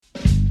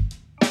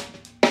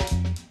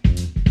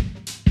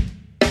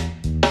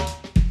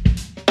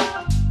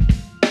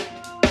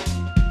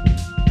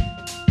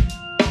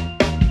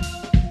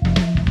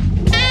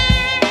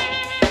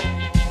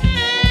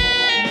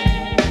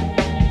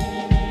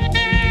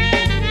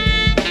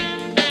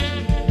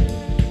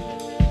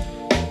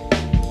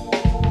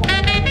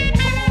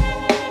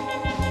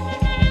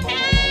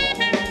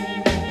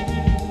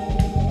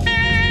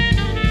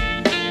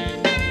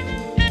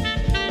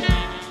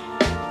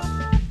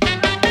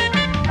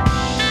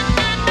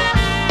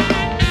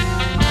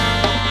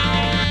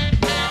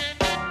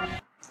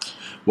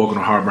Welcome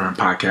to Heartburn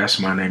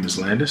Podcast. My name is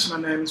Landis. My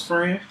name is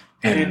Fran.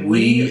 And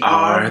we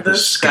are the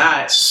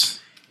Scotts.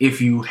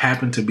 If you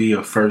happen to be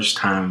a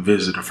first-time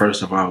visitor,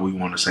 first of all, we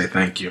want to say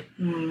thank you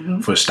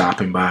for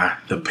stopping by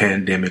the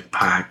Pandemic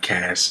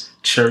Podcast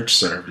church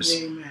service.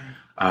 Amen.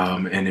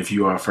 And if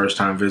you are a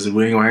first-time visitor,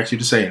 we ain't going to ask you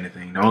to say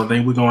anything. The only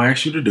thing we're going to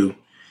ask you to do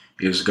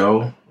is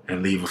go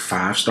and leave a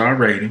 5-star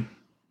rating.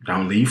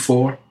 Don't leave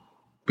 4,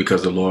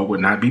 because the Lord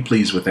would not be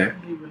pleased with that.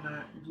 He would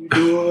not. You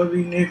do of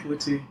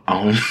iniquity.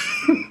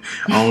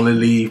 Only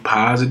leave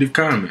positive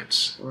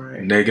comments.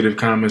 Right. Negative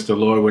comments the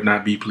Lord would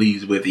not be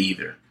pleased with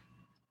either.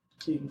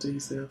 Keep them to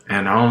yourself.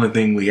 And the only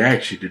thing we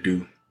ask you to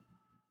do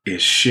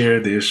is share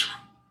this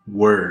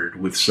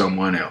word with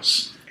someone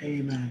else.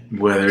 Amen.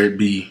 Whether it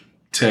be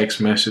text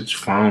message,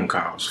 phone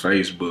calls,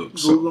 Facebook,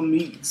 Google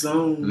Meet,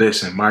 Zoom.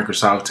 Listen,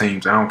 Microsoft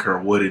Teams, I don't care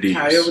what it is.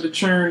 However the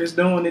churn is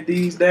doing it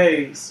these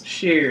days,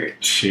 share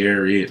it.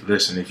 Share it.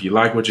 Listen, if you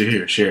like what you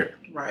hear, share it.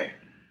 Right.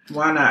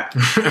 Why not?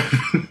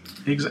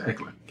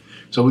 Exactly.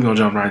 So we're going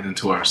to jump right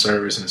into our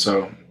service. And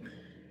so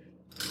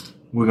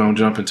we're going to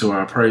jump into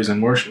our praise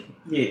and worship.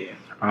 Yeah.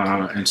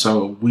 And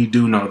so we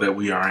do know that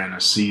we are in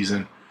a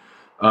season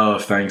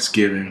of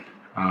Thanksgiving,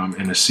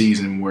 in a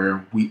season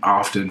where we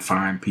often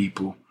find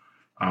people,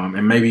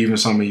 and maybe even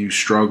some of you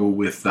struggle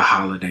with the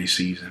holiday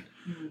season.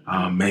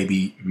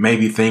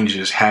 Maybe things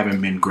just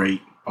haven't been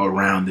great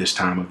around this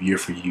time of year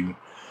for you.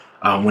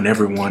 When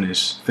everyone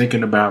is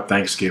thinking about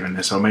Thanksgiving.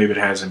 And so maybe it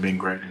hasn't been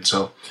great. And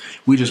so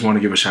we just want to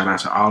give a shout out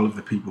to all of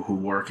the people who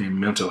work in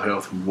mental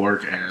health, who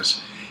work as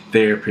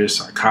therapists,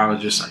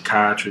 psychologists,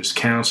 psychiatrists,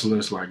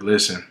 counselors. Like,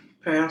 listen,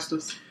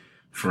 pastors,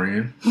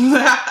 Friendella.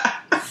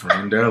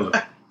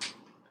 I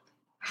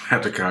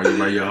have to call you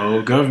by your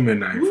whole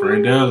government name,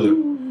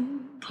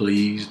 Friendella.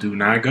 Please do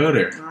not go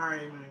there. All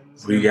right, man.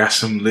 We got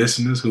some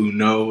listeners who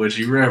know what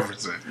you're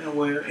referencing. Yeah,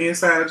 well,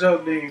 inside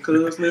joke then,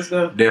 cuz. Let's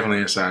go. Definitely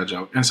inside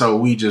joke. And so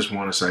we just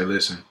want to say,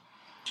 listen,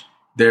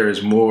 there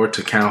is more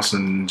to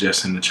counseling than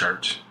just in the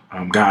church.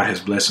 God has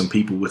blessed some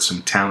people with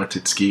some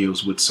talented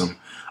skills, with some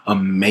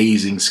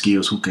amazing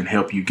skills who can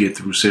help you get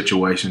through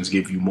situations,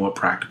 give you more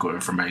practical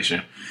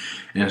information.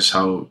 And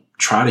so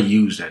try to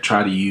use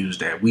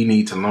that. We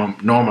need to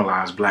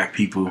normalize Black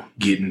people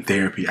getting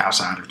therapy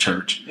outside of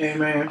church.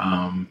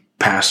 Amen.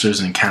 Pastors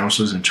and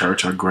counselors in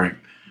church are great.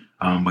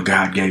 But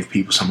God gave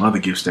people some other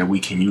gifts that we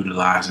can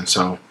utilize. And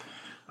so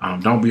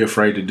don't be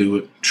afraid to do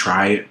it.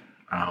 Try it.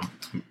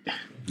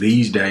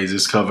 These days,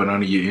 it's covered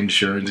under your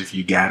insurance if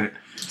you got it.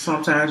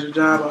 Sometimes your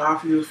job will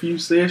offer you a few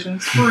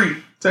sessions free.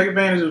 Take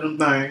advantage of them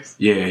things.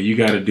 Yeah, you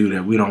got to do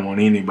that. We don't want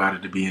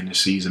anybody to be in this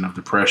season of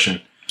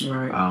depression,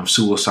 right.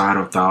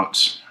 Suicidal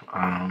thoughts.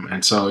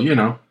 And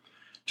so,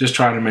 just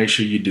try to make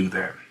sure you do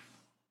that.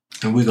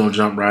 And we're going to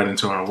jump right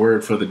into our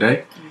word for the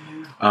day.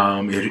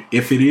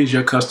 If it is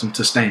your custom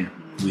to stand,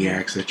 we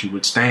ask that you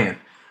would stand.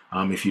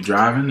 If you're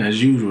driving,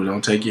 as usual,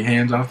 don't take your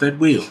hands off that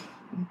wheel,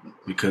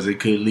 because it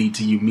could lead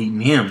to you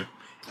meeting him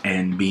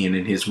and being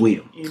in his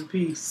will. In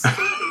peace.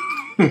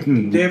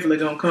 Definitely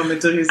going to come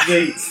into his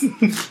gates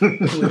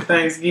with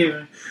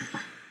Thanksgiving.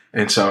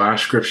 And so our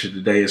scripture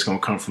today is going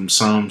to come from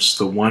Psalms,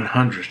 the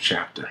 100th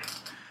chapter.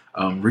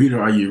 Reader,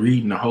 are you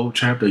reading the whole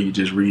chapter, or are you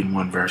just reading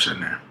one verse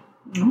in there?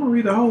 I'm going to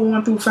read the whole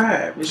 1 through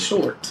 5. It's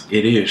short.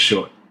 It is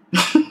short.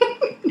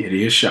 It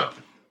is short.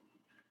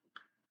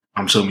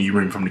 I'm assuming you're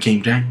reading from the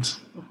King James?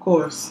 Of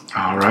course.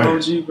 All right.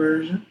 OG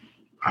version.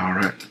 All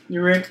right.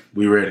 You ready?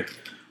 We ready.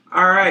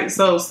 All right.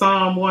 So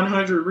Psalm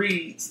 100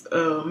 reads,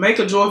 make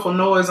a joyful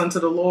noise unto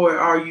the Lord,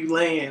 all ye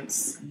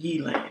lands.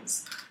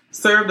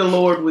 Serve the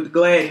Lord with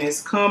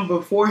gladness. Come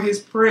before his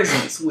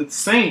presence with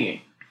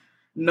singing.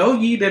 Know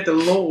ye that the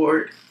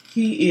Lord,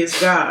 he is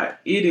God.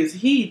 It is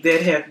he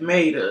that hath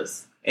made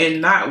us, and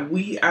not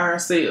we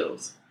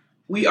ourselves.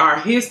 We are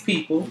his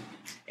people,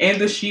 and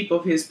the sheep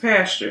of his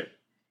pasture.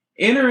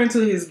 Enter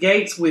into his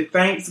gates with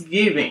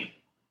thanksgiving,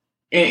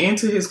 and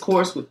into his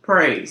courts with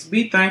praise.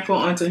 Be thankful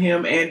unto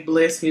him, and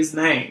bless his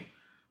name.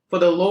 For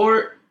the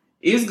Lord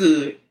is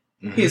good,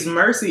 his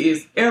mercy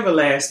is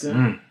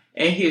everlasting,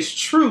 and his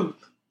truth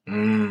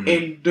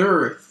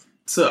endureth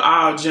to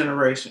all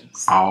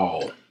generations.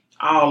 All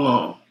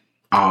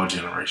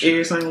generations.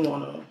 Every single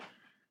one of them.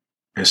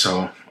 And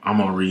so I'm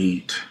going to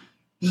read.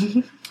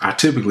 I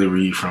typically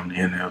read from the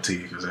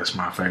NLT because that's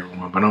my favorite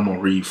one, but I'm going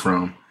to read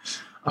from,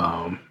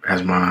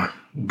 as my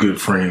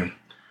good friend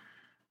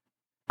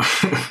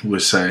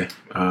would say,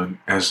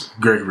 as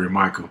Gregory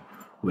Michael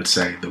would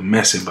say, the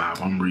Message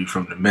Bible. I'm going to read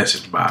from the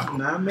Message Bible.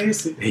 Not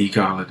messy. He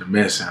called it the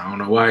Message. I don't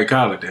know why he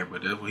called it that,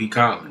 but that's what he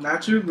called it.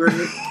 Not you,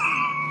 Gregory.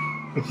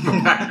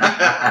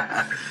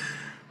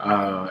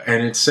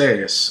 And it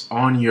says,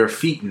 on your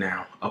feet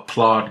now,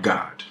 applaud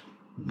God.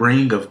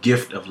 Bring a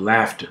gift of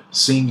laughter.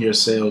 Sing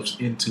yourselves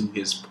into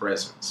his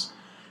presence.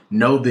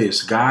 Know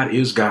this, God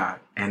is God,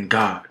 and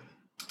God.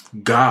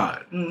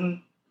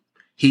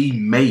 He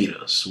made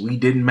us. We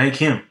didn't make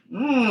him.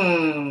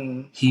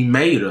 He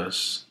made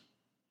us.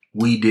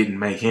 We didn't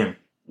make him.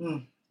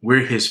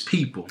 We're his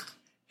people,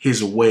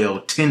 his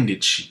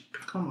well-tended sheep.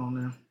 Come on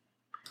now.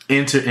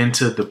 Enter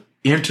into the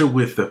Enter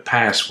with the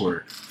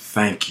password,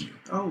 thank you.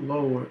 Oh,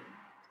 Lord.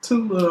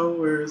 2 little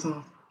words,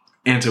 huh?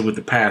 Enter with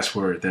the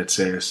password that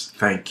says,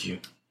 thank you.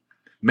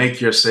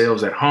 Make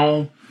yourselves at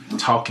home,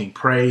 talking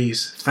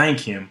praise,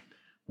 thank him,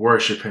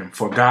 worship him,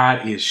 for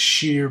God is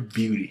sheer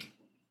beauty,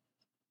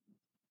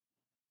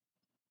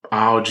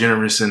 all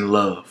generous in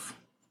love,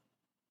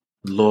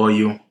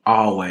 loyal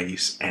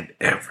always and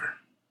ever.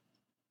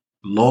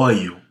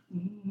 Loyal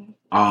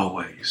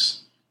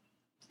always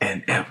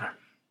and ever.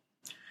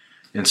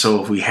 And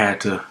so if we had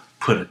to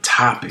put a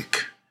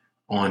topic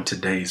on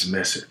today's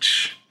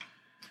message,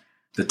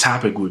 the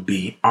topic would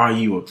be, are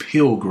you a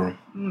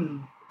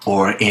pilgrim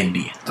or an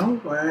Indian?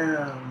 Oh,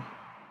 wow.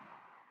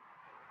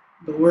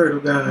 The word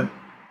of God.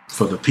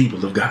 For the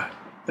people of God.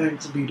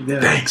 Thanks be to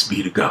God. Thanks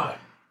be to God.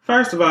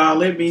 First of all,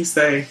 let me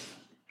say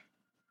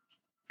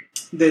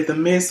that the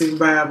Message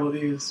Bible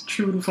is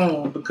true to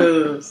form,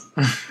 because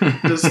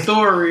the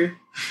story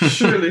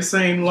surely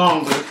seemed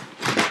longer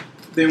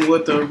than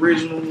what the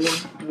original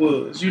one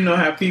was. You know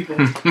how people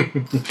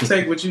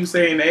take what you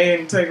say and add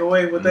and take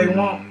away what they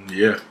want?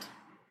 Yeah.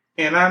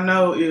 And I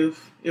know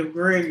if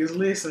Greg is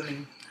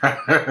listening,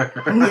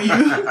 when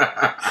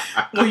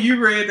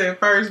you read that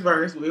first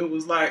verse, it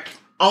was like,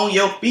 on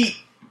your feet,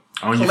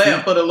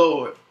 clap for the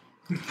Lord.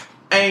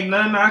 Ain't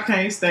nothing I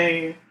can't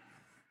stand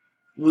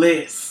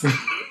less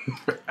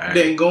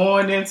than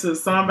going into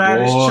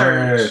somebody's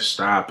church.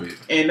 Stop it.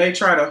 And they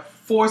try to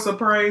force a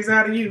praise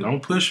out of you.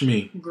 Don't push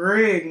me.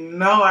 Greg,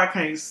 no, I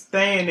can't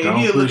stand it.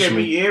 He'll look at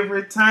me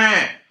every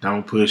time.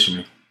 Don't push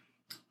me.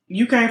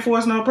 You can't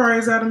force no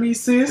praise out of me,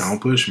 sis. Don't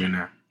push me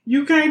now.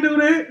 You can't do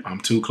that. I'm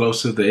too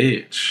close to the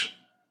edge.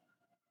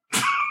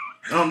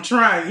 I'm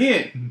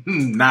trying.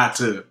 Not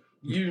to.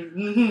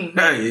 You.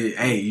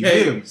 Hey, you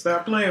feel me?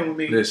 Stop playing with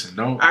me. Listen,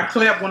 don't. I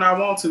clap when I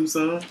want to,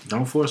 son.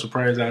 Don't force a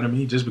praise out of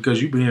me just because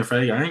you being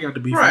fake. I ain't got to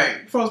be right.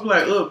 fake. Folks be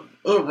like, up,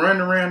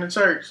 running around the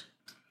church.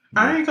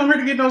 Yeah. I ain't come here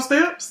to get no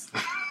steps.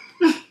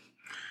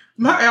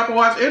 My Apple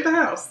Watch at the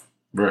house.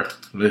 Bruh,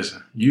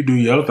 listen. You do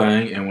your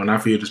thing, and when I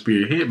feel the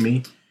Spirit hit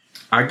me,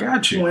 I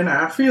got you. When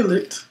I feel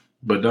it.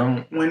 But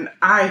don't. When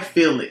I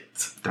feel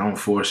it. Don't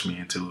force me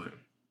into it.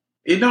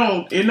 It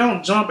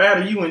don't jump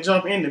out of you and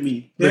jump into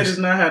me. That is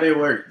not how that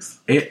works.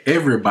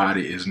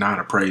 Everybody is not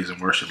a praise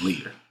and worship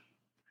leader.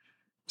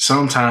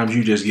 Sometimes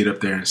you just get up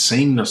there and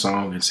sing the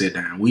song and sit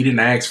down. We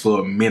didn't ask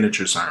for a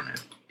miniature sermon.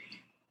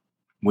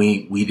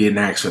 We didn't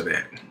ask for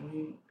that.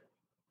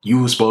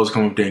 You were supposed to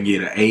come up there and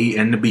get an A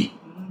and the B.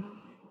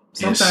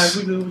 Sometimes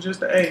we do just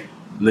the A.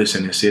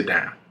 Listen and sit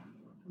down.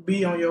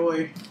 Be on your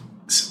way.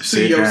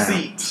 Sit your down.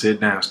 seat.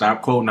 Sit down.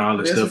 Stop quoting all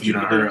the stuff you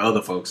done heard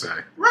other folks say.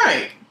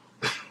 Right.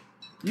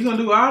 You gonna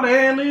do all the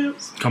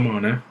ad-libs? Come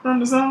on now.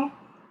 From the song?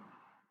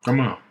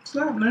 Come on.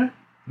 Stop now.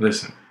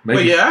 Listen.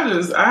 But yeah,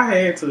 I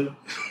had to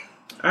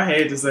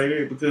say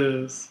that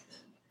because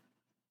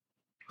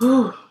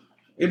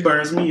it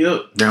burns me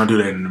up. They don't do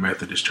that in the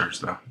Methodist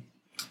church though.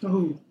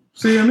 Who?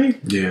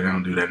 CME? Yeah, they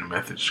don't do that in the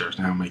Methodist church.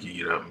 They don't make you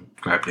get up and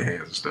clap your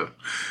hands and stuff.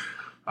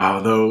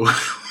 Although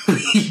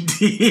we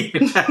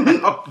did.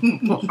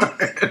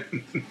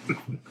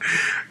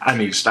 I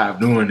need to stop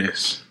doing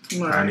this.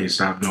 Right. I need to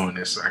stop doing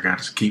this. I got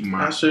to keep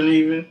my... I shouldn't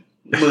even.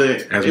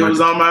 But it was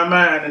on my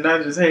mind and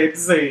I just had to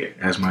say it.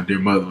 As my dear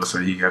mother would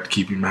say, you got to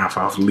keep your mouth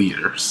off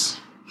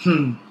leaders.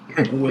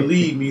 Well,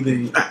 leave me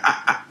then.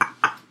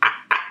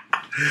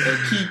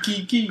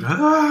 Keep.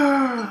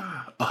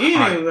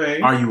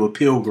 Anyway. Are you a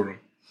pilgrim?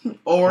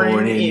 Or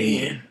an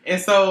Indian?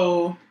 And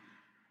so...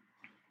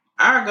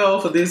 our goal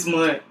for this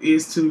month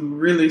is to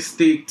really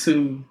stick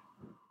to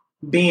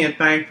being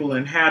thankful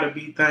and how to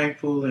be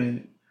thankful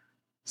in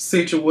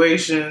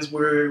situations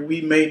where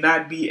we may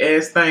not be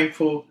as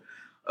thankful.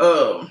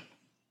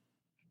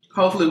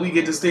 Hopefully we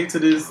get to stick to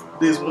this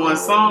one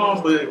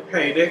song, but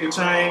hey, that could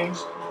change.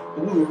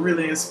 We were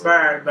really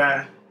inspired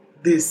by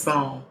this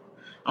song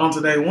on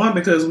today. One,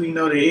 because we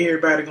know that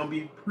everybody gonna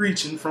be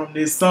preaching from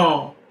this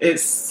song at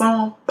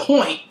some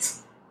point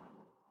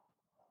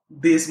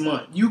this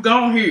month. You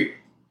gon' hear it.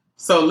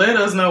 So let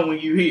us know when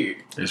you hear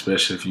it.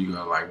 Especially if you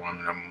go like one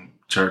of them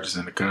churches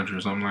in the country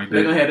or something like that.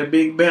 They're going to have a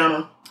big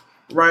banner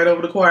right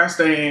over the choir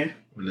stand.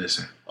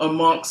 Listen.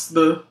 Amongst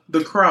the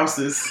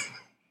crosses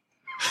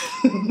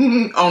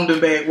on the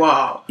back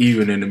wall.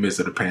 Even in the midst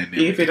of the pandemic.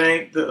 If it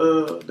ain't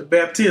the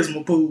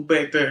baptismal pool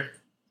back there,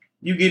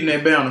 you getting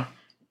that banner.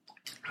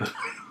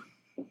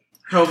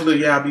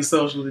 Hopefully y'all be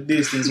socially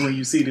distanced when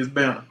you see this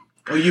banner.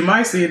 Or you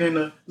might see it in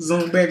the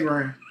Zoom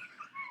background.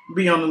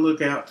 Be on the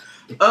lookout.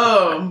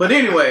 But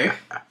anyway,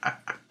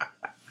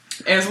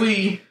 as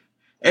we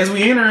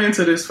enter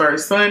into this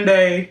first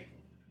Sunday,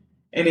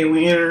 and then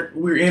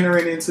we're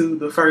entering into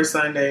the first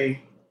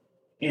Sunday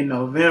in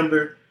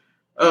November.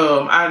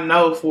 I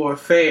know for a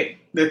fact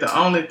that the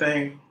only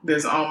thing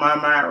that's on my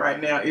mind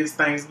right now is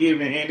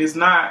Thanksgiving, and it's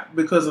not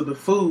because of the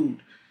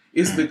food.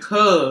 It's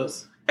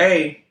because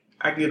A,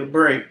 I get a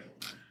break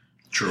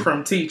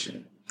from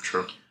teaching.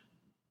 True.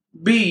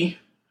 B,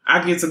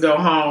 I get to go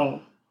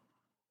home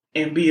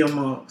and be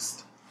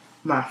amongst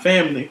my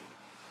family.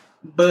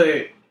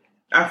 But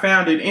I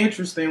found it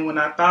interesting when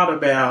I thought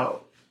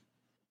about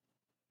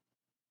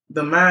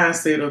the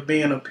mindset of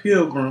being a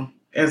pilgrim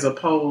as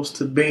opposed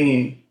to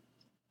being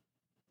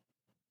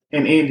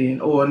an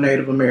Indian or a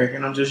Native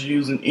American. I'm just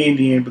using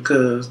Indian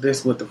because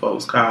that's what the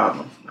folks call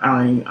them.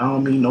 I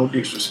don't mean no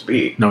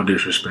disrespect. No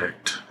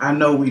disrespect. I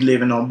know we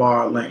living on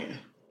borrowed land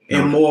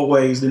in more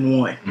ways than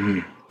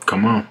one.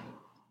 Come on.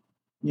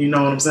 You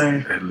know what I'm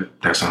saying?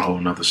 That's a whole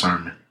nother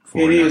sermon.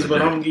 It is,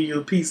 but I'm gonna give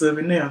you a piece of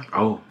it now.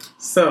 Oh.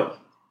 So.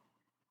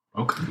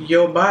 Okay.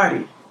 Your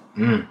body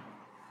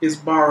is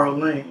borrowed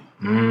land.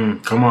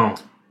 Come on.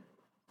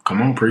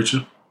 Come on,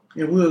 preacher.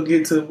 And we'll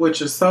get to what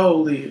your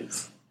soul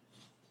is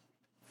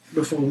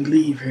before we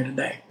leave here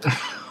today.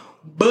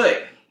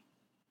 But,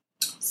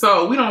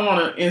 so we don't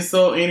want to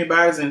insult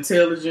anybody's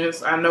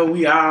intelligence. I know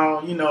we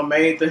all,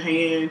 made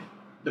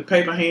the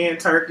paper hand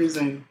turkeys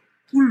and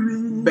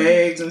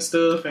bags and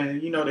stuff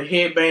and, the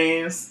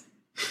headbands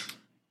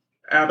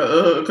out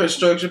of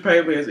construction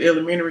paper as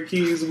elementary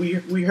kids.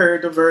 We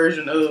heard the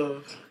version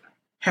of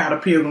how the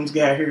Pilgrims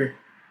got here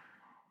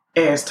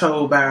as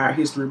told by our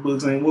history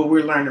books. And what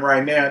we're learning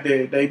right now,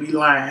 that they be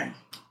lying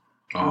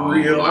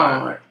real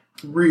hard.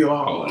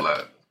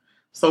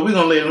 So we're going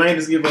to let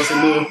Landis give us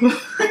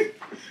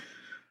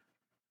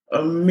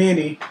a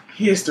mini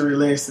history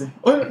lesson.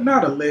 Or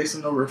not a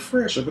lesson, a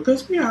refresher,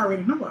 because we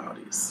already know all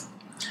this.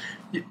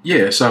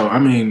 Yeah, so,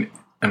 and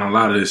a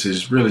lot of this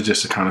is really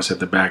just to kind of set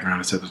the background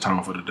and set the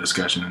tone for the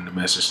discussion and the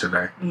message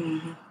today.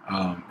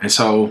 And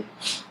so,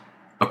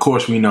 of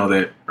course, we know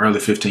that early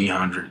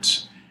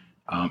 1500s,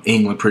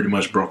 England pretty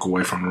much broke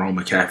away from the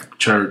Roman Catholic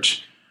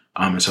Church.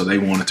 And so they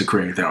wanted to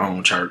create their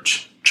own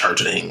church,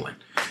 Church of England.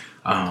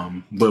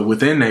 But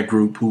within that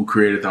group who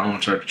created their own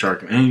Church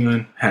of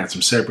England, had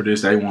some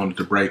separatists. They wanted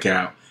to break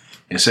out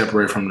and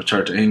separate from the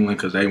Church of England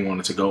because they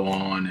wanted to go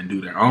on and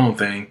do their own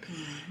thing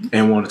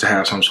and wanted to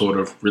have some sort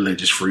of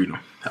religious freedom.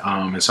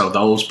 And so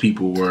those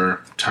people were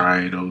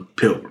titled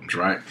pilgrims,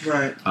 right?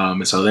 Right.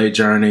 And so they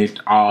journeyed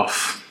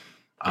off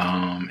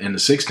in the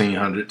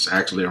 1600s,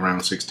 actually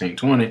around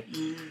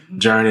 1620,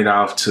 journeyed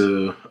off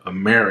to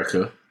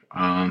America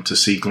to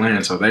seek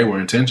land. So they were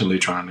intentionally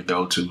trying to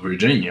go to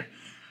Virginia.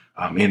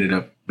 Ended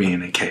up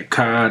being in Cape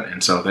Cod,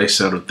 and so they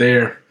settled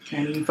there.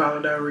 Can't even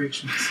follow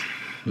directions.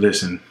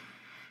 Listen.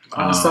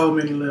 On so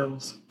many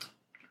levels.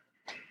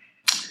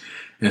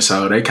 And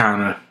so they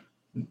kind of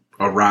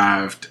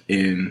arrived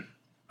in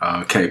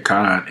Cape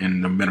Cod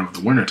in the middle of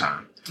the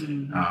wintertime.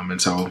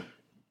 And so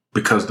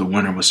because the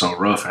winter was so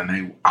rough and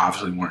they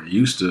obviously weren't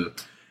used to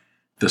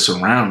the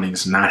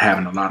surroundings, not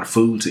having a lot of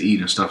food to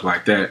eat and stuff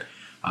like that,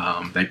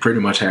 they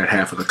pretty much had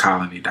half of the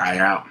colony die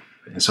out.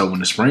 And so when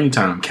the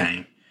springtime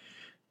came,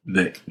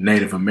 the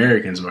Native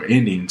Americans or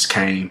Indians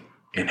came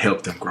and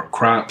helped them grow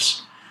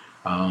crops,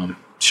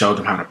 showed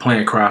them how to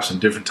plant crops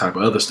and different type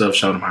of other stuff,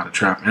 showed them how to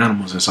trap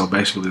animals. And so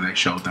basically they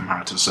showed them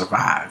how to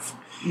survive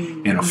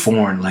in a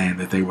foreign land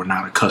that they were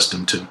not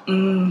accustomed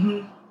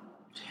to.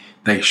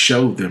 They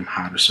showed them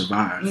how to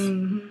survive.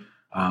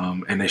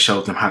 And they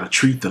showed them how to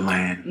treat the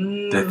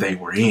land that they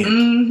were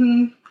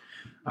in.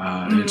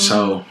 And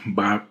so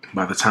by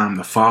the time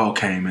the fall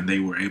came and they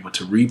were able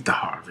to reap the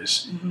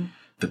harvest,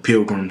 the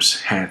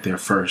Pilgrims had their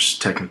first,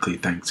 technically,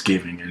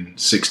 Thanksgiving in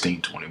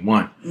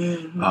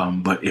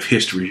 1621. But if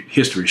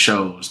history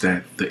shows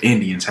that the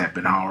Indians had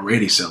been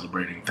already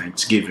celebrating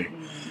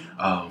Thanksgiving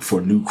for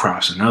new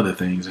crops and other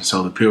things, and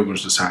so the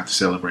Pilgrims decided to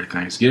celebrate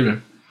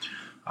Thanksgiving.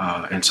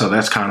 And so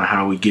that's kind of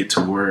how we get to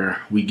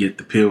where we get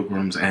the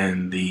Pilgrims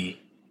and the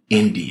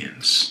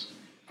Indians.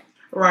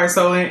 Right.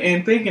 So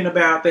in thinking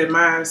about that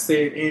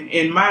mindset,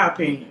 in my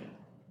opinion,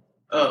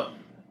 a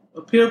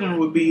Pilgrim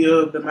would be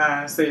of the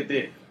mindset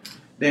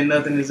that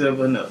nothing is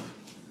ever enough.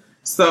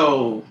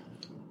 So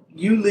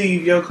you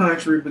leave your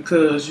country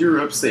because you're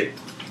upset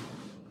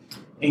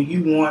and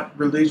you want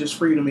religious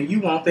freedom and you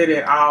want that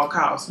at all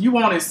costs. You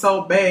want it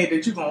so bad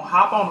that you're going to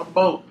hop on a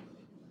boat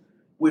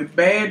with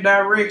bad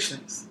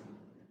directions.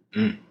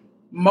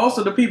 Most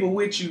of the people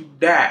with you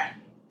die.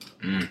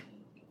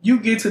 You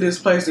get to this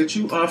place that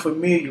you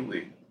unfamiliar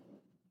with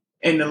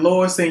and the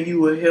Lord send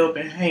you a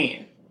helping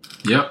hand.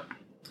 Yep.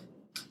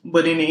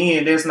 But in the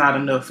end, that's not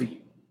enough for you.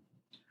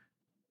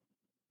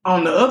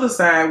 On the other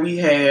side, we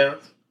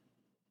have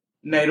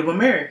Native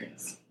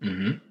Americans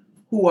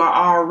who are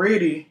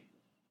already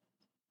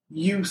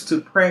used to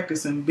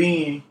practicing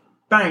being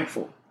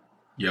thankful.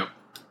 Yep.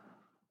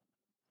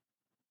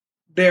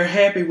 They're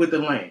happy with the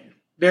land.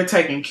 They're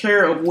taking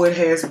care of what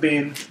has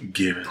been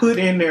put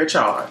in their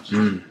charge.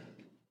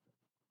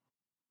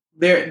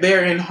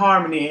 They're in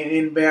harmony and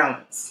in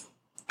balance.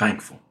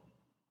 Thankful.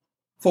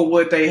 For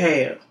what they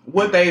have,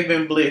 what they've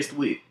been blessed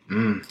with.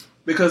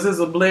 Because it's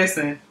a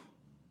blessing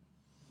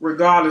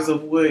regardless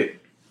of what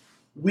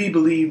we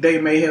believe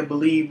they may have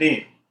believed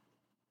in.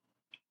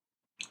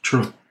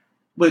 True.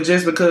 But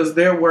just because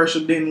their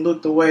worship didn't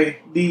look the way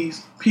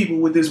these people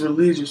with this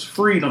religious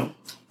freedom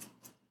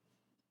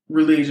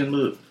religion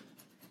looked,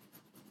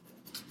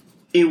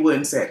 it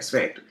wasn't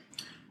satisfactory.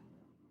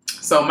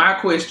 So my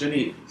question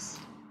is,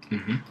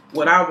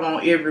 what I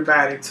want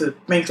everybody to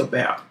think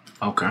about.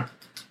 Okay.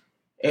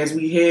 as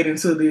we head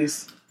into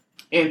this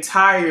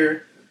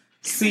entire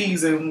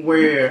season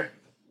where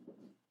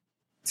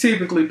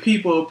typically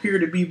people appear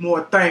to be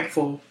more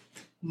thankful,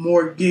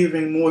 more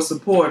giving, more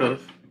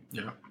supportive.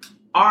 Yeah.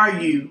 Are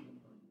you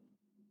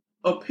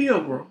a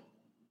pilgrim?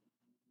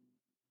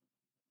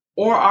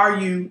 Or are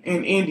you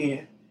an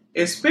Indian?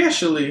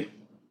 Especially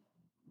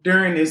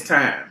during this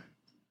time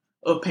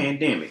of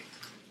pandemic.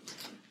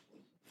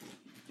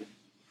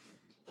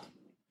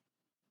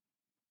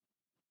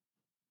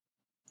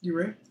 You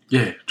ready?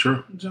 Yeah,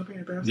 true. Jump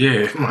in, Pastor.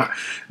 Yeah.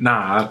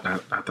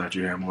 I thought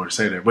you had more to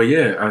say there. But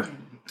yeah,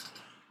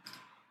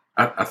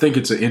 I think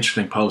it's an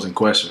interesting posing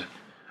question.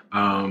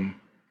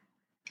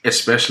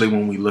 Especially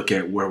when we look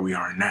at where we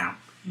are now.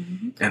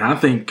 Mm-hmm. And I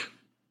think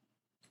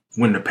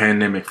when the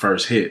pandemic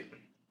first hit,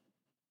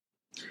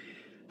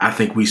 I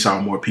think we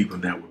saw more people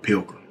that were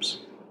pilgrims.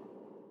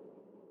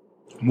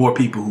 More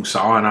people who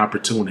saw an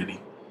opportunity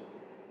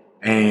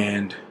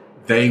and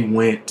they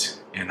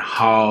went and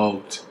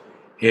hogged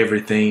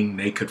everything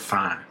they could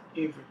find.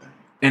 Everything.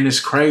 And it's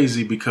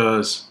crazy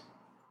because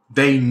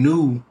they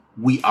knew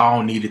we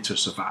all needed to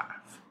survive.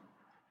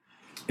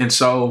 And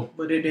so...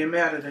 But it didn't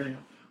matter to them.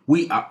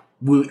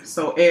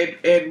 So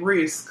at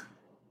risk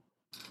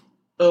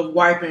of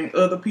wiping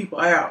other people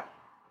out,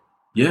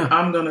 yeah,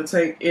 I'm going to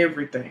take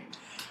everything.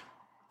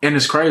 And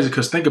it's crazy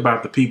because think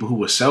about the people who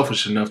were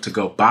selfish enough to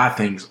go buy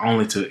things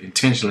only to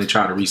intentionally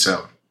try to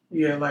resell them.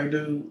 Yeah, like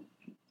dude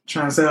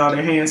trying to sell all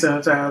their hand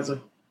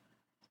sanitizer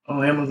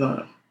on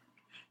Amazon.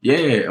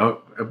 Yeah,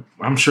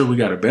 I'm sure we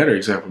got a better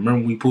example.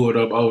 Remember we pulled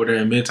up over there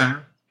in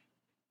Midtown?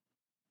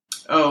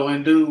 Oh,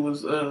 and dude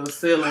was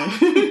selling.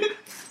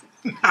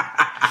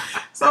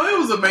 So it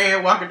was a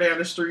man walking down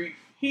the street.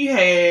 He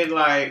had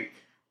like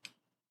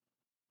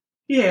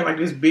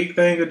this big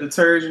thing of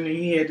detergent and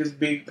he had this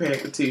big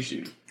pack of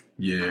tissue.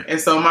 Yeah. And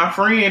so my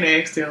friend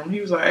asked him,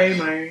 he was like, hey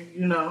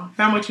man,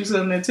 how much you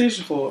selling that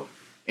tissue for?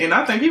 And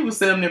I think he was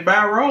selling it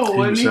by roll,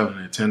 wasn't he? He was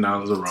selling it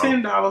 $10 a roll.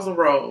 $10 a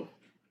roll.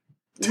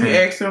 We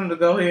asked him to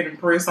go ahead and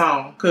press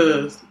on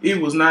because it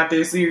was not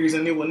that serious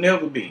and it would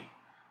never be.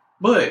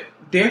 But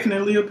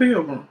definitely a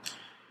pilgrim.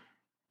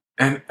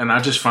 And I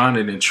just find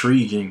it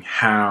intriguing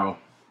how,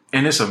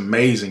 and it's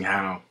amazing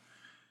how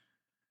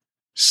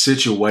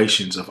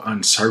situations of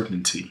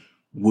uncertainty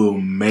will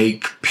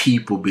make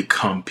people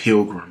become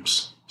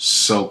pilgrims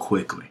so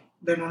quickly.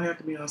 They don't have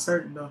to be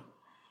uncertain though.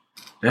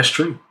 That's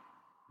true.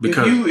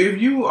 Because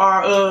if you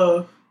are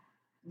of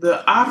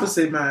the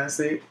opposite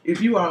mindset,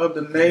 if you are of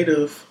the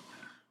Native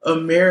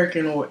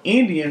American or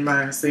Indian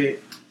mindset,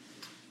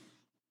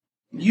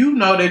 you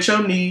know that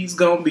your needs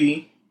gonna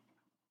be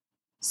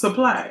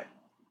supplied.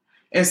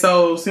 And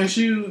so since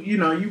you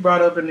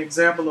brought up an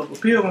example of a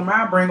pilgrim,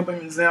 I bring up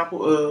an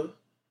example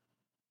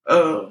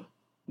of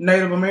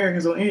Native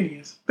Americans or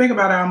Indians. Think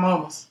about our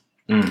mamas.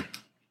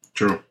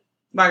 True.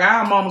 Like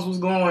our mamas was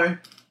going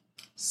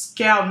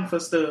scouting for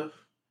stuff.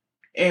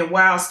 And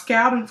while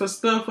scouting for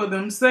stuff for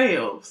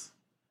themselves,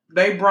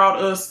 they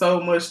brought us so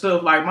much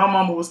stuff. Like my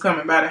mama was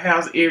coming by the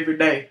house every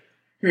day.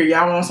 Here,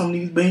 y'all want some of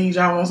these beans?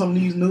 Y'all want some of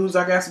these noodles?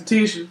 I got some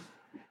tissue.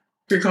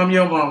 Here come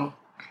your mama.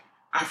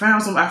 I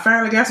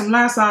finally got some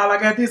Lysol. I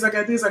got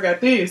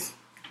this.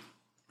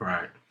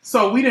 Right.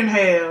 So we don't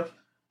have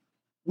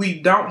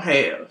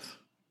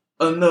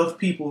enough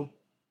people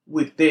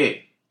with that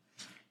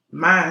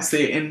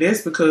mindset. And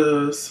that's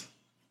because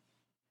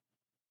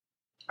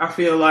I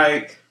feel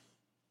like,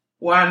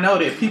 I know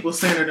that people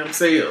center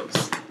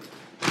themselves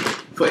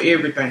for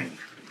everything.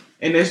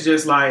 And it's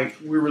just like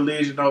with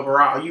religion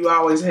overall. You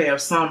always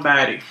have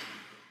somebody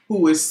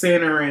who is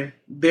centering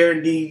their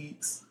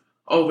needs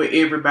over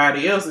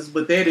everybody else's,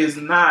 but that is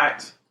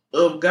not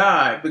of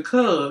God,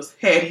 because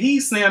had he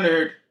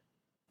centered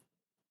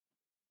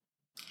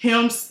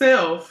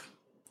himself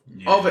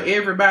over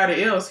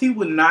everybody else, he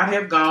would not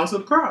have gone to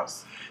the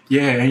cross.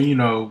 Yeah,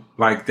 and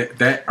like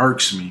that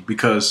irks me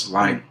because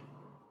like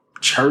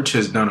church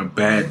has done a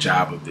bad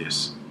job of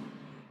this,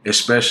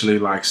 especially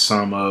like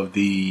some of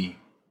the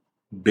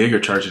bigger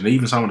churches and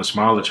even some of the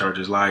smaller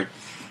churches, like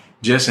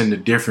just in the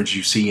difference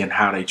you see in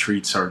how they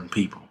treat certain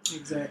people.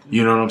 Exactly.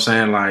 You know what I'm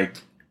saying? Like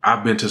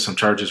I've been to some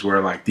churches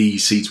where like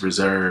these seats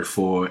reserved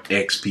for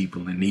X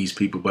people and these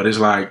people, but it's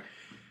like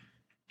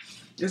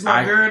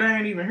girl, they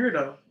ain't even here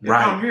though. If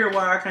right. I'm here,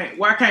 why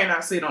can't I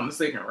sit on the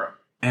second row?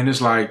 And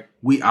it's like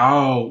we're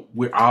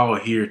all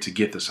here to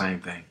get the same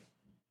thing.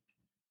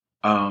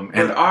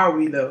 But are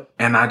we though?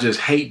 And I just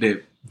hate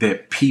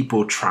that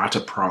people try to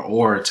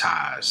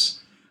prioritize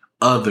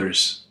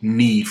others'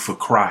 need for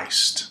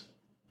Christ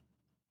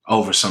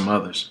over some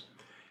others.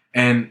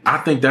 And I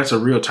think that's a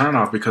real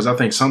turnoff because I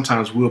think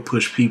sometimes we'll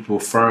push people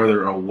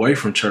further away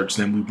from church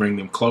than we bring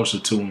them closer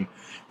to them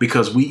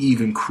because we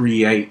even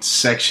create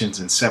sections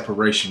and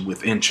separation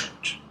within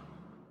church.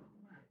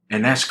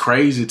 And that's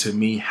crazy to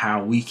me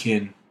how we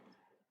can.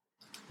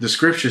 The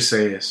scripture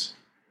says,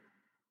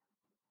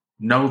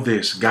 know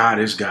this, God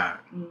is God.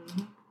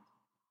 Mm-hmm.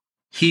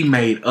 He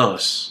made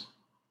us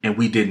and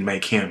we didn't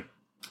make him.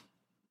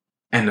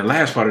 And the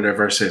last part of that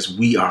verse says,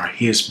 we are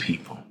his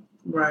people.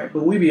 Right,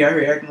 but we be out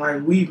here acting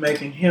like we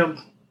making him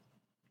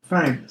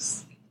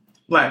famous.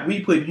 Like we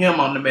putting him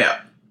on the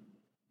map.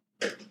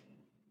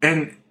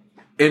 And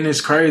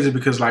it's crazy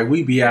because like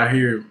we be out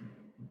here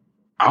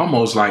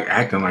almost like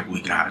acting like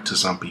we God to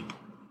some people.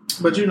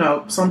 But you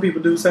know, some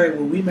people do say,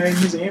 well, we made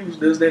his image.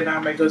 Does that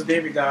not make us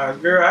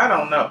demigods? Girl, I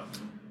don't know.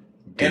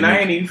 And I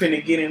ain't even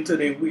finna get into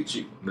that with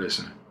you.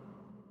 Listen.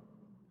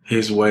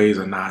 His ways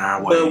are not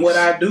our ways. But what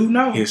I do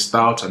know. His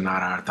thoughts are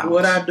not our thoughts.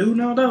 What I do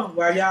know though,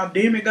 while y'all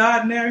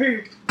demigodding out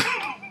here,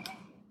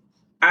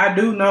 I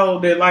do know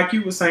that like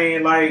you were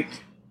saying, like,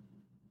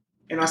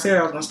 and I said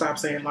I was gonna stop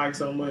saying like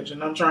so much,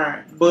 and I'm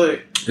trying,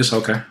 but it's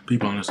okay.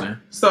 People understand.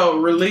 So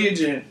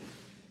religion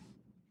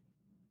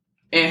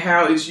and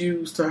how it's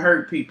used to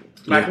hurt people.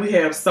 Like we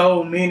have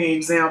so many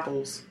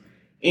examples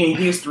in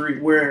history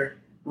where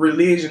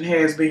religion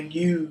has been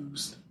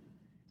used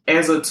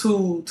as a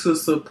tool to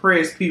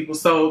suppress people.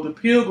 So the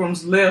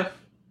Pilgrims left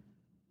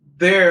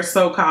their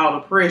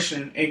so-called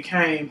oppression and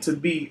came to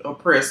be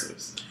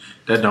oppressors.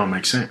 That don't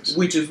make sense.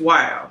 Which is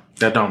wild.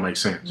 That don't make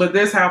sense. But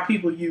that's how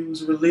people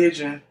use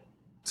religion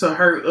to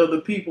hurt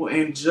other people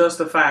and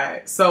justify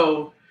it.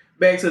 So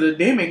back to the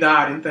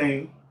demigodding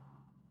thing.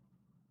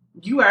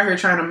 You out here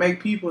trying to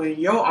make people in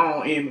your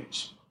own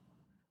image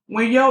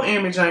when your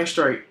image ain't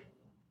straight.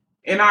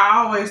 And I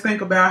always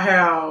think about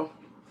how,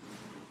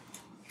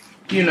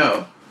 you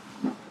know,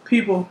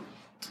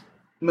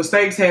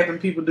 mistakes happen,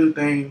 people do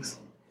things.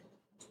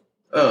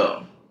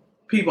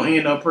 People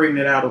end up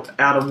pregnant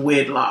out of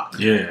wedlock.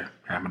 Yeah,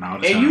 happen all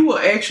the time. And you will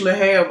actually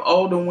have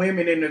older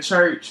women in the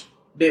church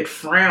that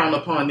frown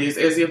upon this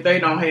as if they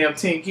don't have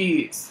 10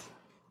 kids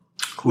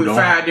with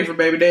 5 different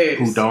baby daddies.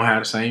 Who don't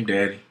have the same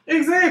daddy.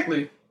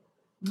 Exactly.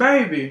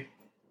 Baby,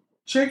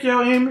 check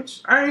your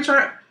image. I ain't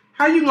trying.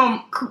 How you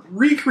gonna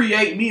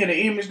recreate me in an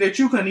image that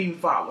you couldn't even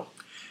follow?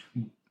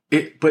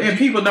 And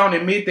people don't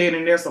admit that,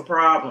 and that's a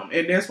problem.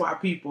 And that's why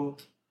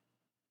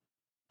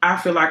I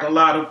feel like a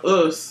lot of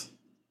us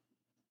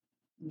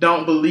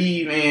don't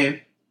believe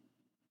in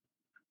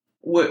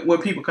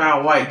what people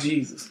call white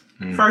Jesus.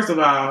 First of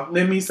all,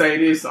 let me say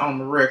this on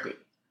the record.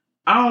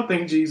 I don't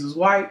think Jesus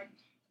white.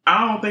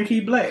 I don't think he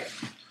black.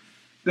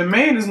 The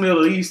man is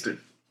Middle Eastern.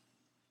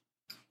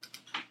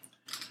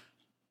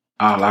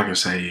 All I can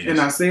say is... And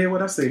I said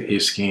what I said.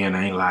 His skin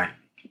ain't light.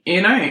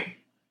 It ain't.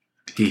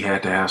 He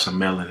had to have some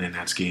melanin in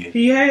that skin.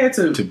 He had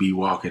to. To be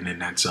walking in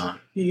that sun.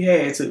 He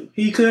had to.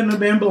 He couldn't have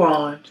been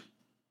blonde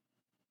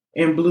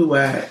and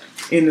blue-eyed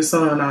in the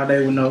sun all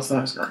day with no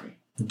sunscreen.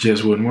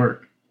 Just wouldn't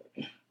work.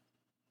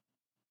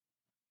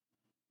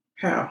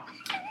 How?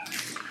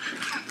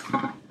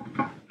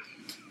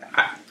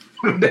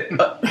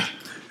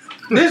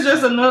 This is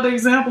just another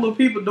example of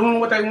people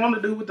doing what they want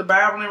to do with the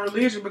Bible and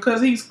religion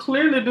because he's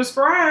clearly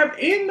described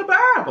in the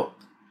Bible.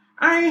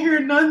 I ain't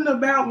heard nothing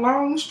about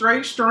long,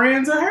 straight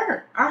strands of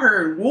hair. I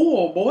heard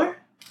wool, boy.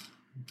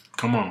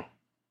 Come on.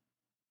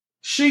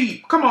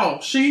 Sheep. Come on.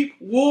 Sheep,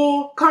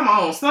 wool. Come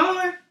on,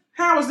 son.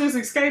 How is this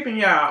escaping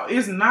y'all?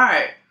 It's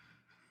not.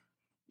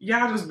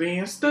 Y'all just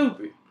being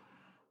stupid.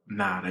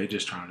 Nah, they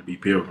just trying to be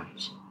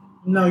pilgrims.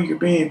 No, you're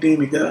being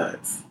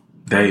demigods.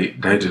 They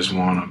just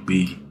want to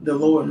be... The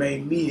Lord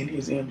made me in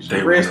his image.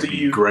 They want to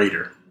be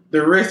greater.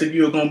 The rest of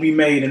you are going to be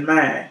made in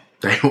mine.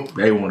 They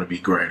want to be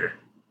greater.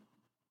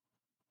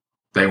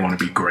 They want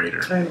to be greater.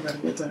 Ain't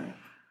nobody got time.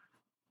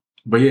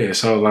 But yeah,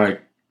 so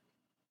like,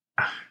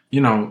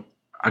 you know,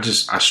 I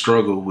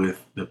struggle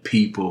with the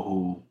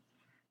people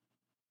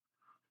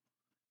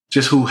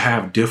who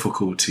have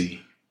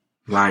difficulty,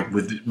 like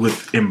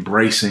with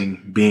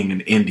embracing being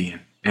an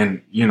Indian.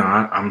 And, you know,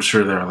 I'm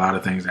sure there are a lot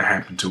of things that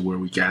happened to where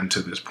we got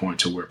into this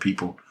point to where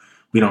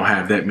we don't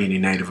have that many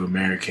Native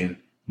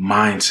American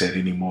mindset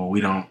anymore.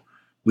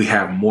 We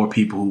have more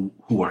people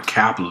who are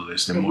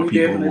capitalists and more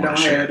people who want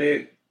to share. We definitely don't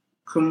have that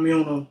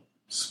communal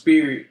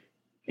spirit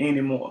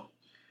anymore.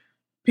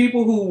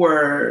 People who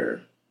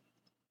were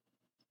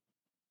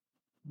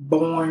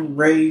born,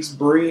 raised,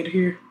 bred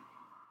here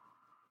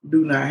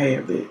do not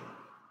have that.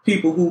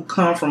 People who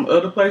come from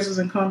other places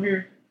and come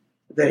here,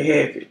 they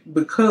have it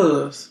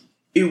because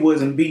it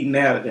wasn't beaten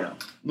out of them.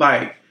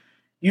 Like,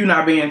 you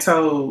not being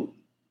told,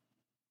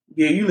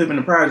 yeah, you live in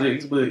the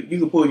projects, but you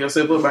can pull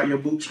yourself up by your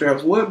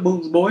bootstraps. What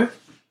boots, boy?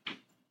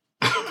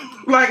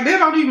 Like, that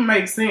don't even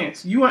make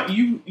sense. You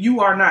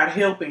are not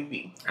helping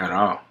me. At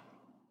all.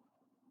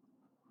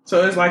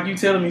 So it's like you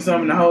telling me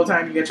something the whole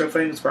time you get your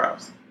fingers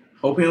crossed.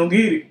 Hope he don't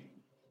get it.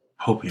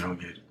 Hope he don't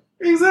get it.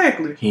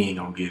 Exactly. He ain't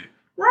gonna get it.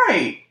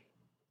 Right.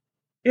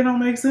 It don't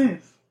make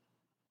sense.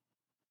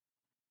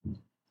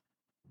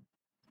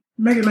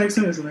 Make it make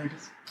sense,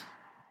 ladies.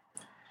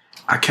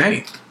 I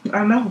can't.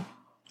 I know.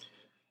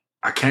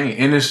 I can't.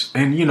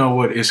 And you know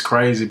what? It's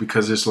crazy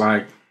because it's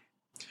like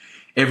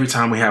every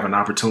time we have an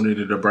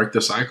opportunity to break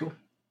the cycle.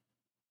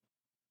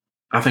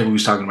 I think we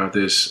was talking about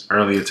this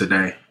earlier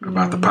today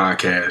about the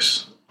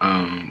podcast.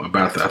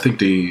 I think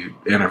the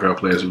NFL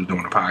players who was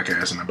doing a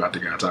podcast and about the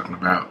guy talking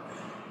about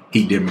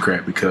he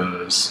Democrat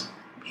because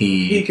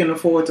he can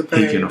afford to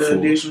pay the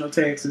additional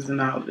taxes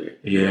and all that.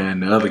 Yeah,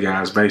 and the other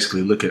guys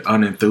basically look at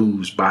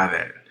unenthused by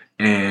that.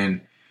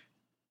 And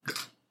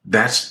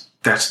that's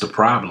the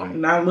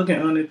problem. Not looking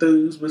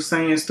unenthused, but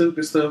saying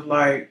stupid stuff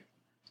like,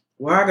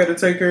 well, I got to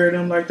take care of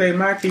them like they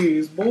my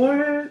kids.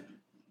 Boy,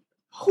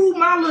 who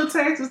my little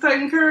taxes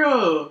taking care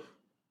of?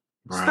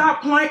 Right.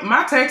 Stop playing.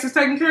 My taxes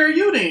taking care of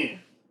you then.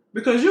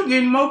 Because you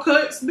getting more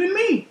cuts than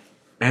me.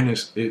 And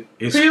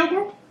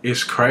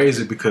it's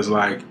crazy because,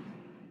 like,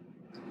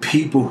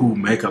 people who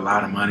make a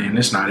lot of money, and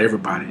it's not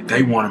everybody,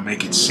 they want to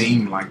make it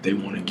seem like they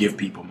want to give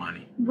people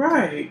money.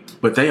 Right.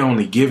 But they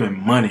only give them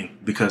money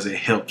because it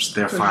helps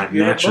their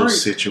financial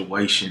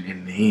situation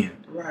in the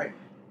end. Right.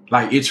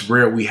 Like, it's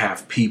rare we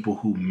have people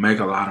who make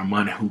a lot of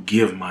money who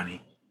give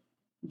money.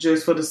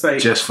 Just for the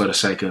sake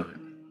of it.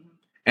 Mm-hmm.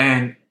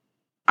 And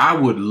I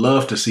would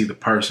love to see the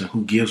person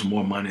who gives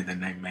more money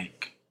than they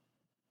make.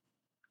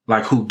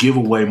 Like, who give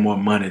away more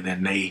money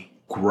than they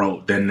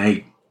grow, than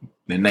they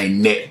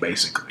net,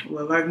 basically.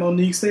 Well, like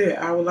Monique said,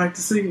 I would like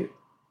to see it.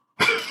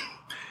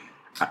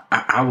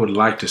 I would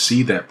like to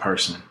see that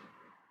person.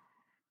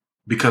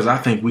 Because I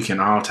think we can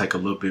all take a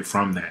little bit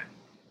from that.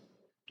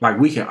 Like,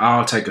 we can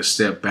all take a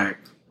step back.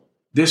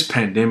 This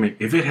pandemic,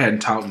 if it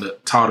hadn't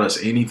taught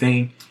us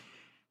anything,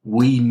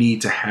 we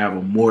need to have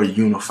a more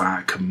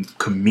unified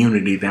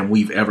community than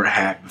we've ever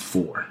had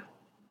before.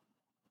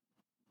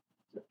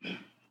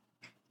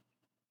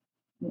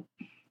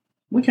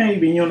 We can't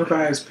even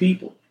unify as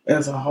people,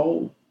 as a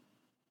whole,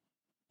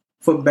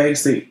 for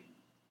basic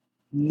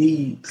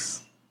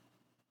needs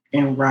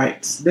and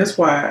rights. That's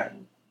why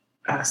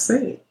I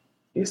said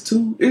it's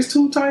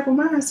two type of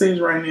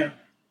mindsets right now.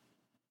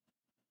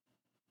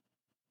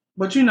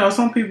 But you know,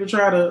 some people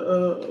try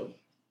to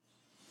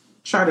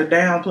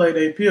downplay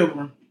their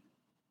pilgrim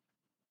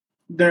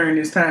during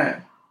this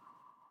time.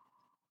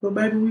 But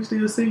baby, we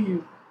still see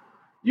you.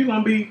 You're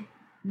gonna be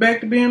back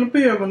to being a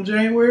pilgrim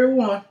January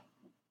 1.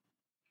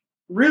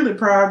 Really,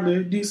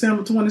 probably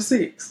December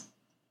 26th.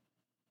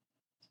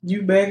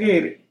 You back at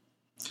it.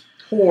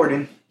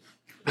 Hoarding.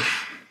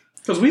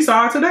 Because we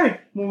saw it today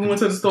when we went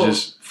to the store.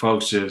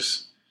 Folks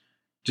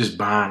just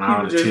buying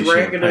all the tissue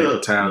and paper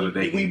towels that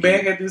they can get.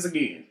 Back at this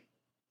again.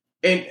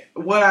 And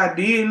what I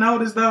did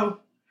notice, though,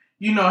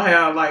 you know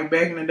how, like,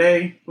 back in the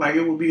day, like,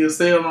 it would be a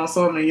sale on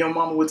something and your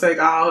mama would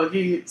take all her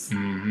kids?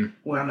 Mm-hmm.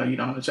 Well, I know you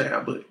don't have a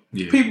child, but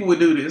people would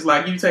do this.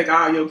 Like, you take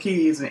all your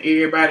kids and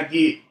everybody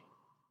get,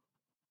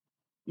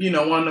 you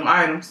know, one of them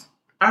items.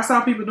 I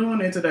saw people doing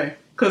that today.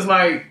 Because,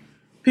 like,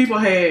 people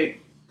had,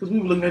 because we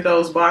were looking at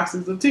those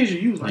boxes of tissue.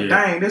 You was like,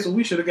 dang, that's what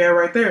we should have got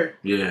right there.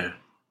 Yeah.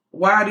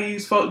 Why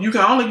these folks, you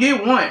can only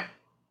get one.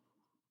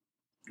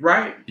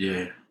 Right?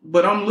 Yeah.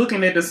 But I'm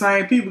looking at the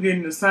same people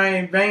getting the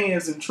same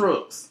vans and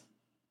trucks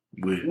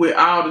with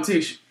all the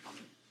tissue.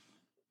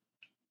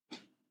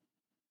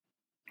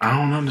 I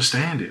don't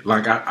understand it.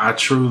 Like, I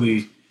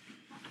truly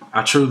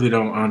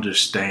don't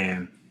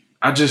understand.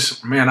 I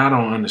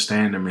don't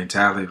understand the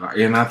mentality. Like,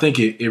 and I think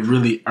it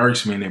really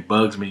irks me and it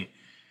bugs me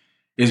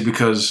is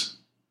because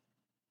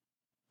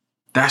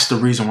that's the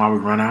reason why we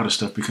run out of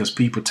stuff, because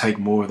people take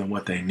more than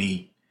what they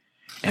need.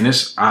 And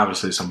it's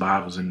obviously some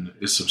Bibles and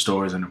it's some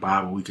stories in the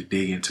Bible we could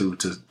dig into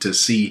to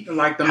see.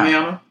 Like the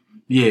manna?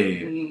 Yeah.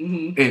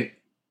 Mm-hmm.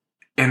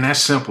 And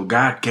that's simple.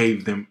 God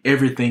gave them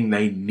everything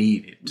they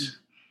needed.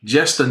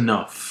 Just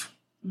enough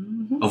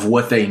of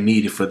what they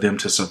needed for them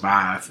to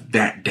survive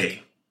that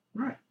day.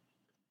 Right.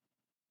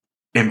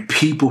 And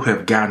people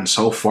have gotten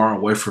so far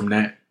away from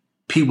that.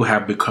 People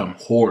have become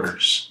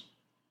hoarders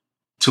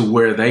to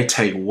where they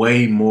take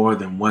way more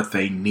than what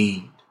they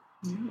need.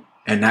 Mm-hmm.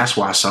 And that's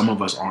why some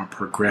of us aren't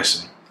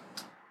progressing.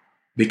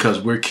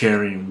 Because we're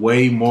carrying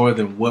way more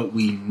than what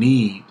we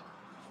need.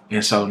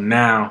 And so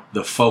now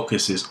the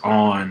focus is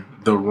on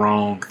the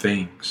wrong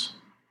things.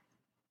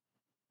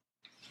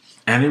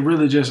 And it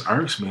really just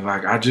irks me.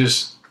 Like,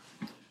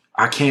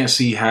 I can't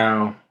see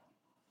how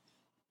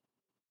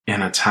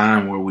in a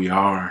time where we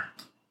are,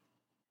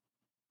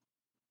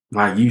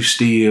 like, you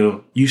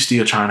still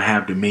trying to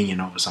have dominion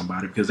over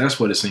somebody, because that's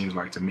what it seems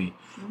like to me.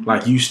 Mm-hmm.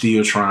 Like, you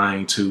still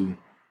trying to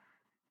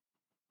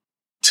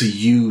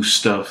use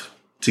stuff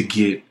to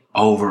get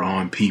over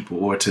on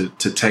people or to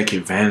take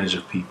advantage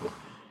of people.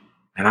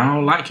 And I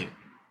don't like it.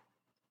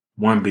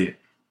 One bit.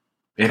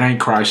 It ain't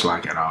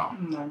Christ-like at all.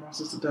 No, my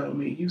sister told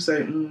me, you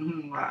say,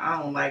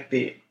 I don't like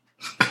that.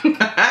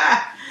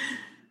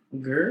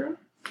 Girl.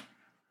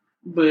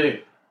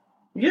 But,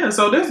 yeah,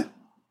 so that's,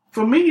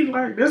 for me,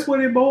 like, that's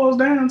what it boils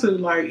down to.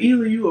 Like,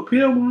 either you a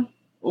pilgrim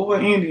or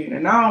an Indian.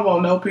 And I don't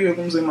want no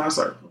pilgrims in my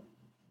circle.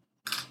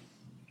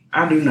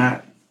 I do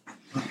not.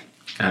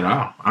 At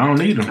all. I don't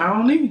need them. I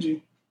don't need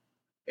you.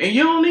 And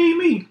you don't need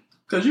me.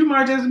 Because you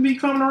might just be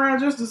coming around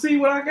just to see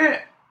what I got.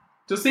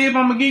 To see if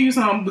I'm going to give you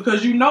something.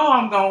 Because you know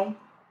I'm going to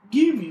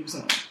give you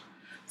something.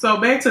 So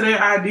back to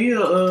that idea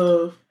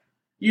of,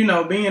 you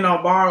know, being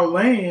on borrowed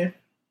land.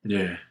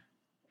 Yeah.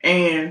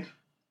 And,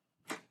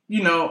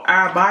 you know,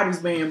 our bodies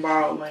being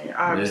borrowed land.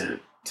 Obviously.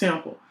 Yeah.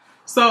 Temple.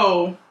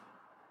 So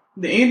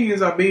the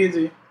Indians are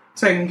busy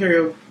taking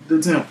care of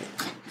the temple.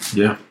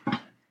 Yeah.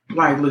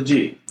 Like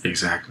legit.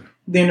 Exactly.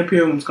 Then the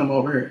Pilgrims come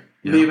over here,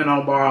 living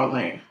on borrowed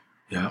land.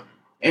 Yeah.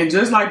 And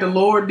just like the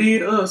Lord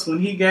did us when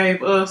he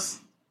gave us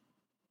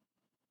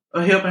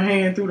a helping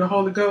hand through the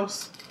Holy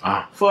Ghost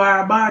for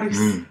our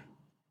bodies,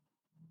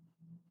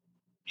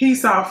 he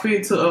saw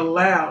fit to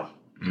allow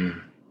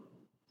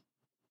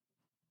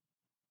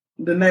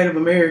the Native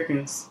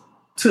Americans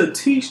to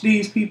teach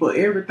these people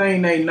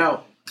everything they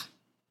know,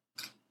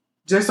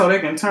 just so they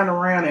can turn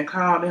around and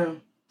call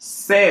them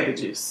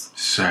savages.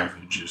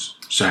 Savages.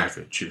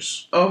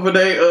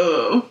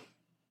 Over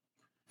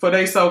for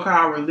their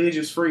so-called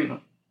religious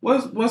freedom.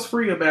 What's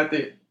free about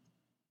that?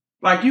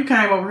 Like, you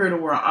came over here to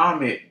where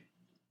I'm at.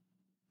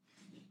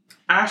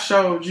 I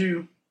showed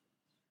you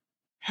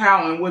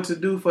how and what to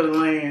do for the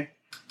land.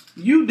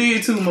 You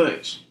did too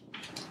much.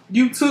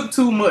 You took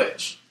too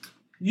much.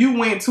 You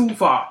went too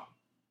far.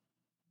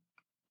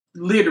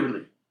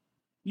 Literally.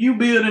 You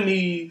building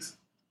these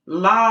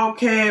log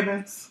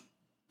cabins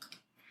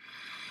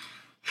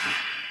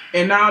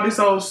and all this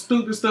old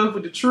stupid stuff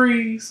with the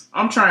trees.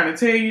 I'm trying to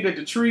tell you that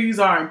the trees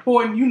are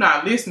important. You're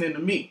not listening to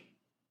me.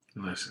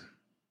 Listen.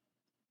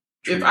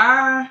 If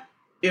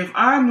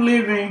I'm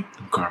living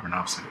carbon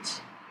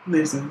offsets.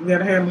 Listen, you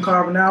gotta have them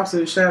carbon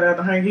offsets. Shout out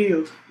to Hank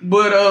Hill.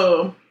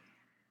 But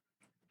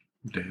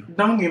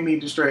don't get me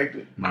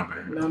distracted. My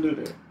bad. Don't do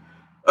that.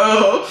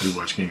 We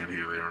watch King of the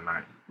Hill every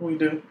night. We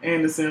do,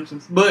 and The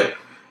Simpsons. But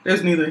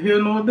that's neither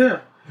here nor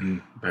there.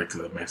 Back to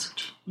the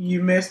message.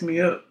 You messed me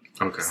up.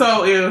 Okay.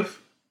 So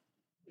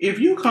if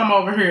you come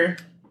over here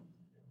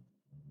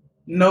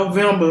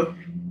November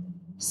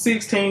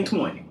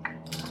 1620,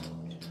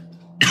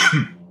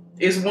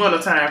 it's winter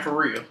time for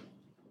real.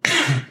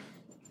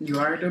 You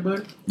all right there,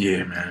 buddy?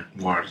 Yeah, man.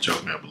 Water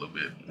choked me up a little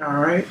bit. All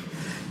right.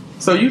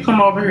 So you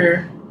come over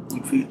here.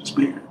 You feel the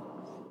spirit.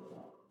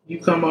 You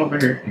come over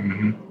here.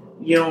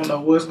 Mm-hmm. You don't know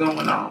what's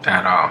going on.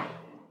 At all.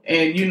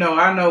 And,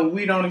 I know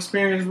we don't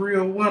experience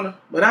real winter,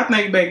 but I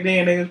think back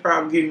then they was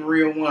probably getting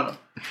real winter.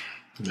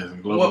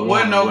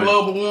 Wasn't no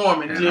global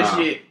warming just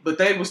yet, but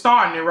they were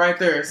starting it right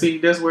there. See,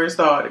 that's where it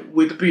started,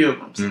 with the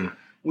Pilgrims.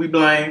 We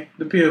blame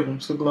the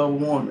Pilgrims for global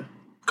warming.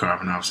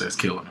 Carbon offsets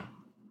killing them.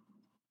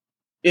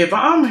 If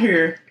I'm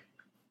here,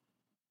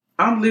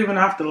 I'm living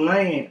off the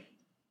land,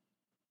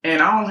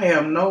 and I don't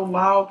have no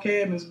log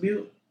cabins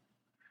built,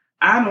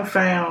 I done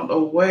found a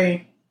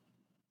way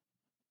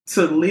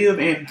to live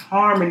in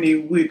harmony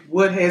with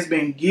what has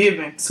been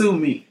given to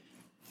me.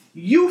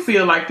 You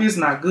feel like this is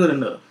not good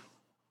enough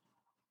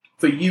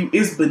for you.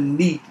 It's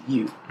beneath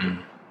you.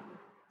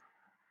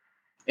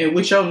 And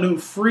with your new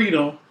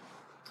freedom,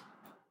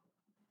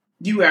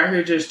 you out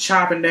here just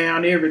chopping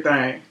down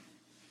everything,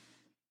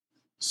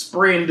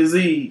 spreading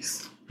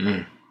disease.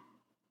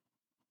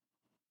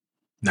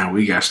 Now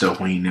we got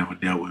stuff we ain't never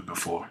dealt with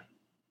before.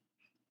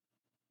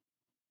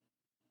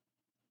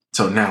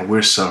 So now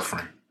we're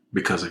suffering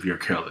because of your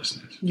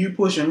carelessness. You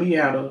pushing me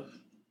out of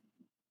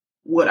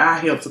what I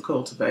helped to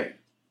cultivate,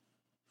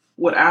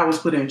 what I was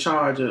put in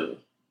charge of.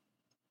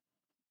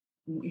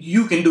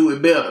 You can do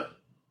it better,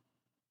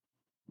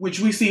 which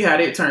we see how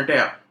that turned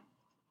out.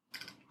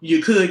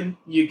 You couldn't,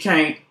 you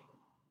can't,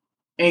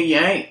 and you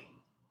ain't.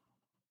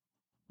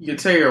 You're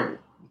terrible.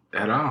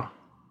 At all.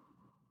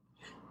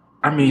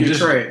 I mean,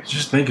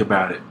 just think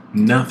about it.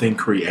 Nothing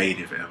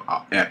creative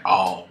at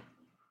all.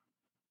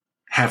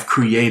 Have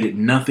created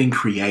nothing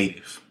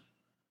creative.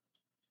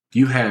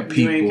 You had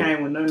people. You ain't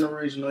came with nothing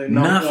original at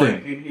no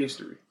point in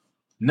history.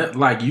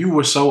 Like, you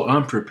were so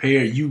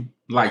unprepared. You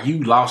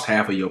lost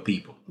half of your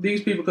people.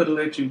 These people could have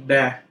let you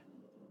die.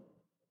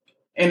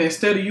 And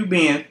instead of you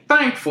being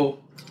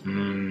thankful,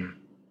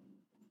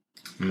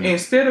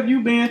 instead of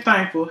you being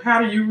thankful,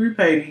 how do you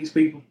repay these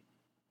people?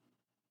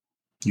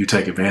 You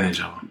take advantage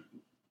of them.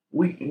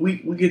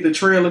 We get the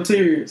Trail of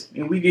Tears,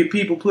 and we get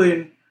people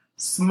putting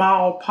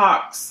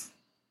smallpox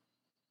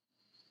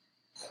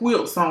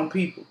quilts on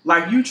people.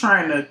 Like, you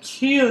trying to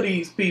kill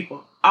these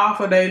people off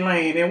of their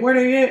land. And where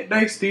they at?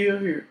 They still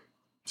here.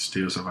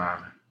 Still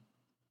surviving.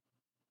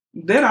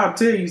 That ought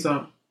to tell you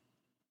something.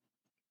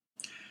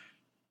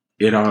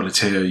 It ought to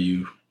tell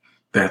you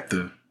that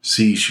the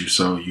seeds you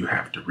sow, you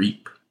have to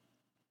reap.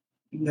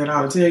 That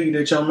ought to tell you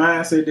that your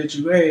mindset that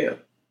you have,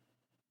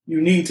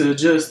 you need to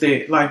adjust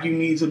that. Like, you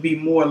need to be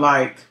more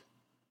like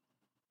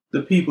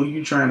the people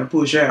you trying to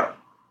push out.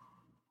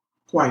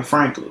 Quite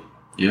frankly.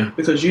 Yeah.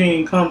 Because you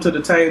ain't come to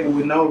the table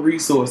with no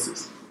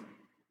resources.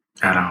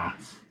 At all.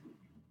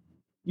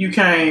 You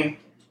came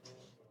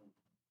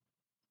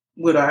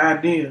with an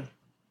idea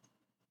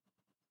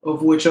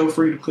of what your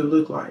freedom could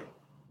look like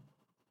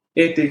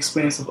at the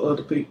expense of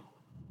other people.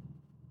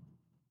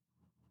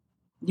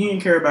 You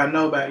didn't care about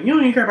nobody. You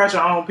don't even care about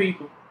your own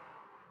people.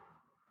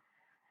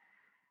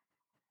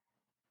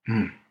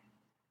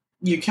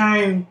 You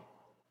came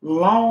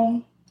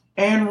long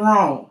and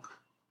wrong.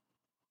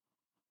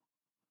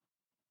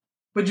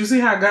 But you see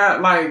how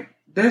God,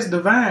 that's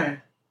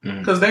divine.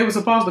 Because they were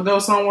supposed to go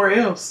somewhere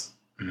else.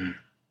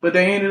 But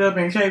they ended up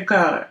in Cape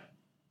Cod,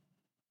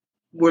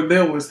 where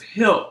there was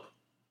help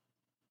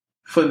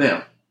for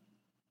them.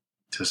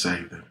 To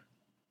save them.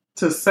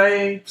 to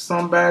save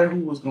somebody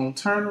who was going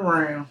to turn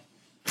around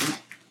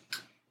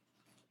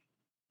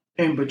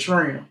and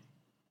betray him.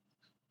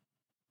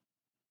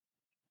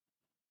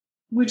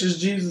 Which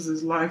is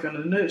Jesus' life in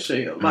a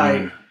nutshell.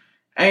 Like,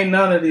 ain't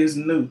none of this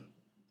new.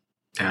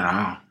 At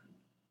all.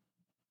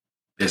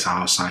 It's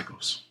all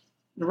cycles.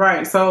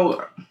 Right.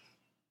 So,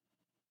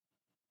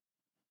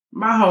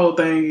 my whole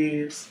thing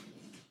is,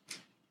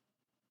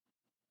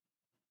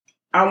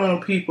 I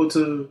want people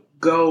to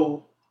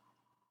go,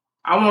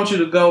 I want you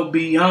to go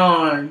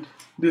beyond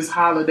this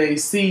holiday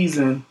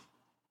season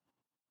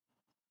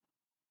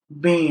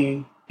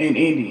being an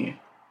Indian.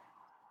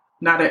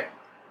 Not that,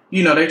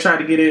 they try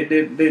to get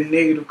that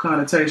negative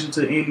connotation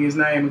to Indian's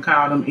name and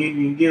call them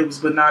Indian givers,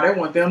 but nah, that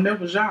wasn't them, that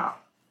was y'all.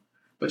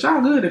 But y'all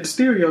good at the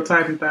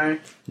stereotyping thing.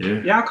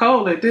 Yeah. Y'all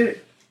cold at that.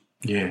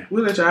 Yeah.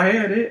 We'll let y'all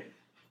have that.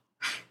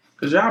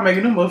 Because y'all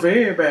making them up for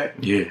everybody.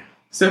 Yeah.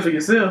 Except for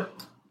yourself.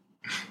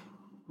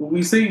 But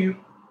we see you.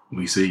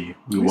 We see you.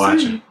 We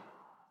watch you.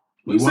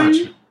 We watch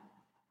you.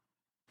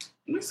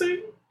 We see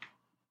you.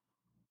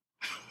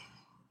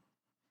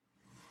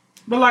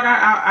 But like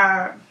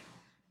I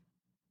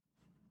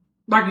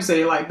like you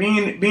say, like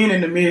being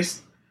in the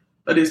midst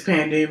of this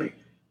pandemic,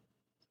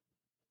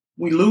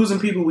 we losing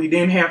people we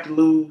didn't have to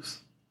lose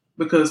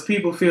because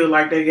people feel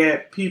like they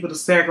got people to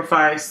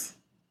sacrifice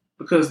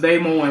because they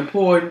more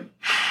important.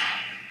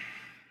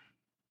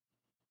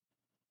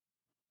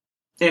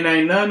 And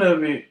ain't none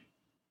of it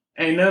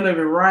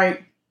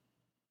right.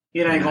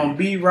 It ain't gonna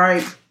be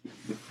right.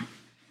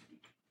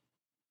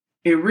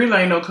 It really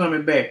ain't no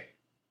coming back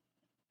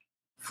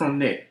from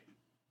that.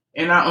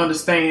 And I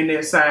understand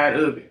that side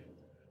of it.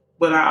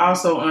 But I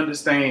also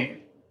understand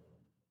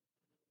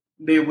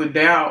that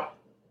without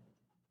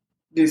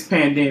this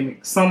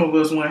pandemic, some of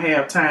us won't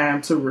have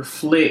time to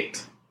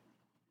reflect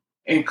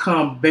and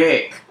come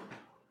back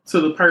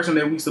to the person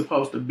that we're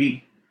supposed to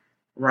be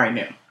right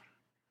now.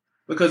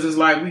 Because it's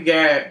like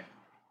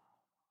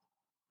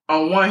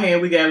on one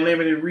hand, we got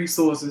limited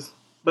resources,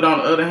 but on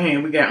the other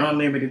hand, we got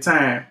unlimited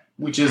time,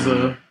 which is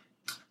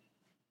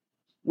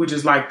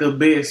like the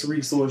best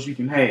resource you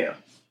can have.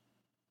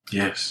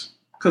 Yes.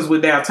 Because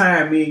without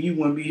time, me and you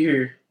wouldn't be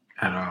here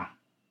at all,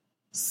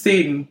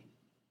 sitting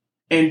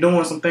and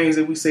doing some things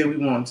that we said we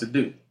wanted to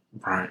do.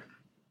 Right.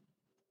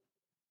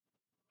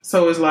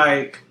 So it's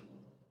like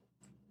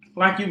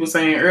you were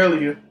saying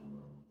earlier,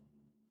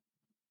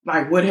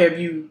 like what have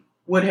you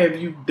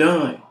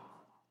done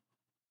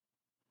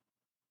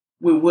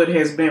with what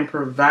has been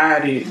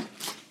provided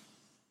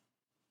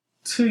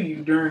to you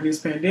during this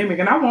pandemic?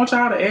 And I want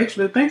y'all to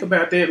actually think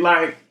about that.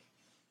 Like,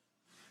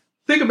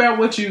 think about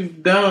what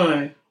you've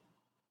done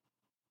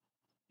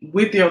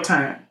with your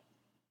time,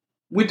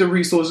 with the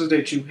resources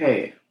that you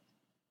have.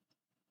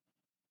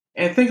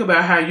 And think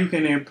about how you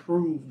can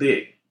improve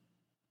that.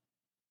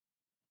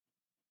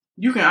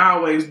 You can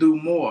always do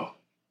more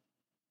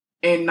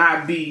and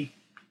not be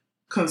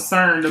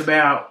concerned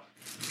about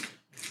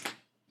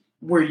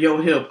where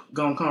your help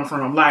gonna come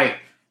from. Like,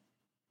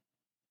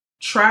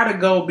 try to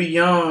go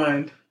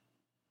beyond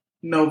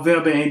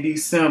November and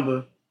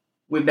December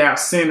without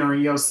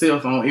centering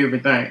yourself on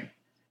everything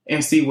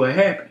and see what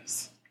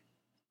happens.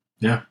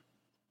 Yeah.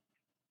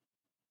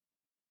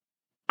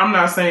 I'm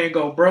not saying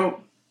go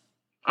broke.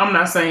 I'm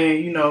not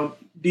saying,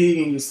 dig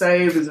in your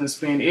savings and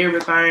spend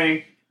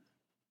everything.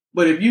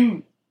 But if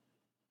you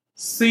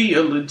see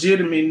a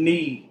legitimate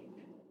need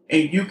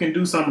and you can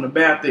do something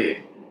about that,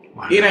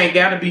 it ain't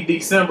got to be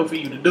December for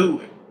you to do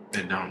it.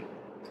 It don't.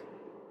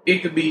 It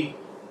could be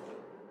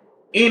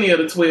any of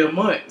the 12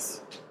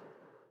 months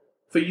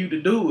for you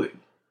to do it.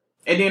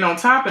 And then on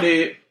top of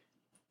that,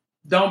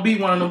 don't be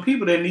one of them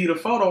people that need a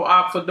photo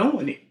op for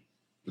doing it.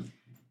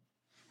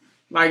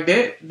 Like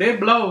that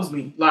blows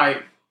me.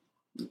 Like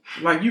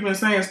you've been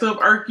saying stuff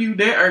irk you,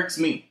 that irks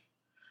me.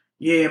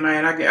 Yeah,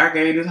 man, I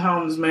gave this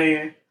homeless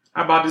man,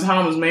 I bought this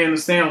homeless man a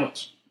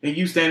sandwich. And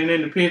you standing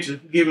in the picture,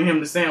 giving him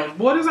the sandwich.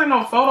 Boy, this ain't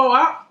no photo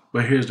op.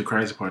 But here's the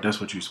crazy part.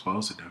 That's what you're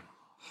supposed to do.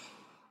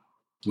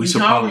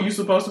 You're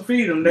supposed to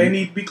feed them. They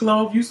need to be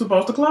clothed. You're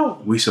supposed to clothe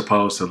them. We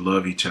supposed to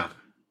love each other.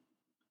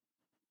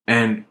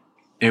 And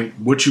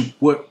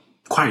what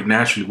quite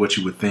naturally what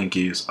you would think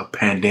is a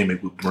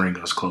pandemic would bring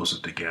us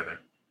closer together.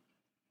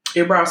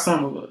 It brought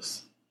some of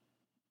us.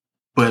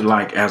 But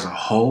like as a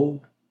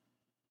whole?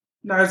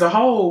 Now, as a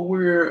whole,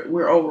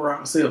 we're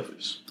overall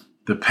selfish.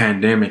 The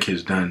pandemic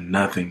has done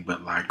nothing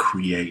but like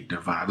create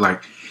divide.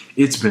 Like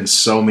it's been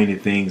so many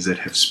things that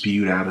have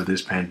spewed out of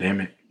this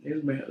pandemic.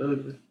 It's been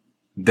ugly.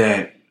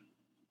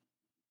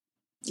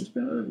 It's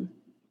been ugly.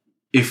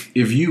 If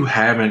you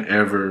haven't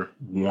ever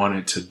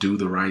wanted to do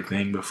the right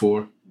thing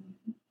before,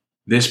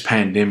 this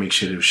pandemic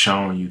should have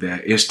shown you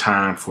that it's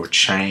time for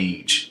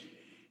change,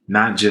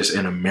 not just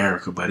in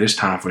America, but it's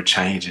time for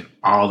change in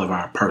all of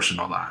our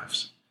personal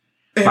lives.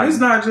 And it's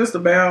not just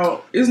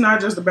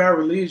about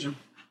religion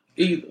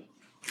either.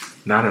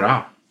 Not at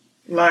all.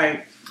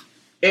 Like,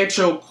 at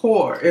your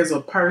core as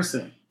a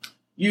person,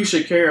 you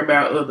should care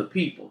about other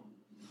people.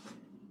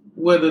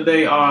 Whether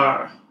they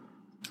are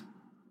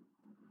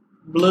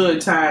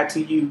blood tied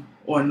to you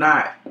or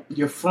not,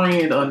 your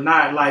friend or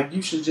not, like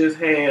you should just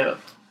have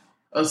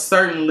a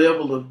certain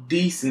level of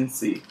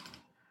decency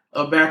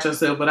about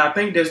yourself. But I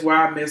think that's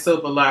why I mess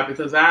up a lot,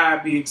 because I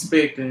be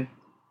expecting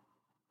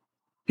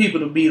people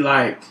to be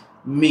like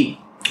me.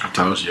 I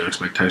told you your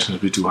expectations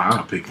be too high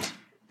on people.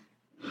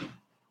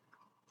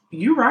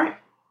 You right.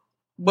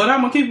 But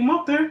I'm going to keep them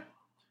up there.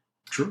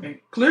 True. And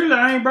clearly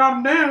I ain't brought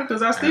them down,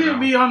 because I still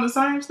be on the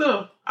same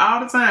stuff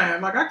all the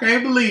time. Like, I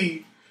can't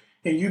believe.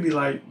 And you be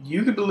like,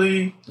 you can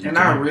believe, and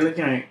I really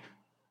can't.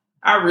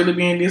 I really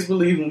be in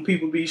disbelief when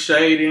people be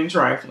shady and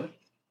trifling.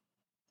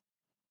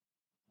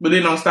 But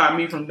it don't stop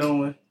me from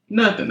doing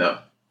nothing, though.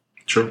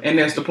 True. And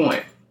that's the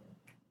point.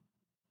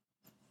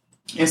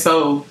 And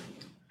so,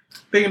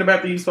 thinking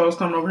about these folks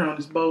coming over here on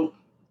this boat,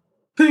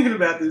 thinking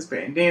about this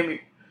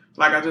pandemic,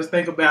 like, I just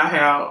think about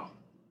how,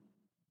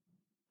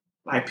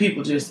 like,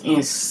 people just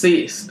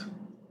insist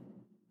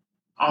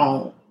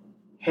on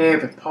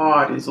having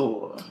parties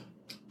or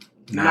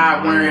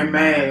not wearing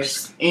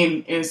masks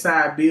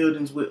inside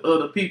buildings with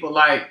other people.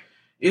 Like,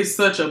 it's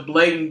such a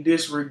blatant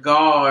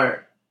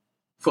disregard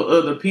for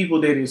other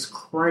people that is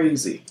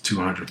crazy.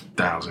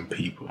 200,000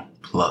 people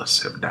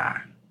plus have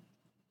died.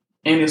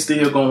 And it's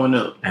still going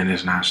up. And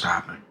it's not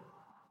stopping.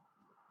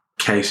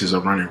 Cases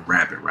are running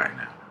rapid right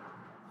now.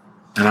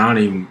 And I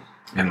don't even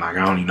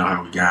know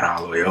how we got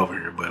all the way over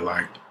here, but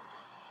like,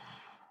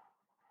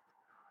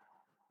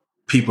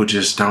 people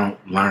just don't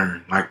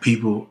learn. Like,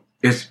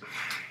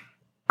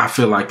 I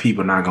feel like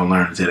people not gonna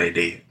learn until they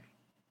dead.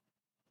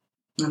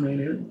 I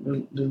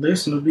mean, the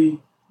lesson will be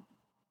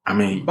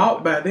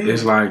bought by them.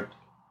 It's like,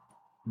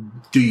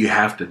 do you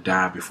have to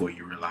die before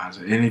you realize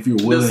it? And if you're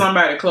willing, does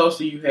somebody close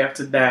to you have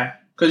to die?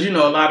 Because, you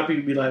know, a lot of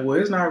people be like, well,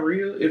 it's not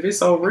real. If it's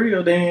so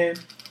real, then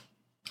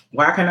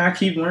why can't I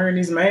keep wearing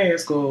these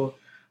masks? Or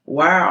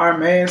why are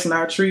masks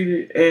not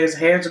treated as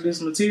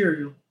hazardous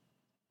material?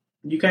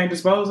 You can't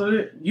dispose of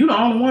it. You the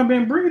only one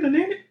been breathing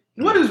in it.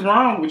 What is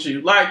wrong with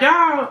you? Like,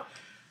 y'all,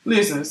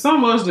 listen,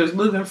 some of us just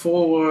looking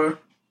for,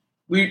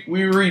 we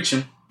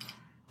reaching.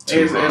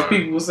 As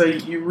people will say,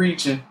 you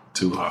reaching.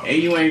 Too hard.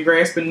 And you ain't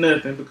grasping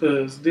nothing,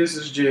 because this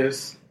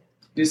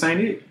ain't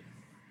it.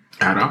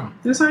 At all.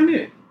 This ain't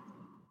it.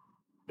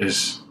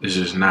 It's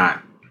just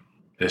not.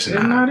 It's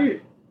not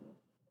it.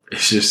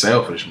 It's just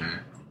selfish,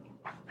 man.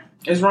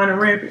 It's running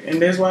rampant.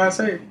 And that's why I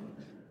say,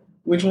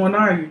 which one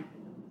are you?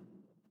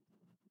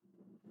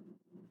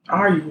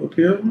 Are you a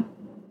pilgrim?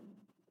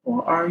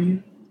 Or are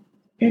you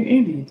an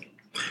Indian?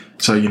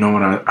 So, you know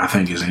what I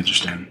think is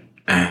interesting,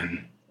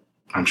 and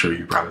I'm sure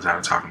you probably tired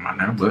of talking about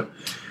now, but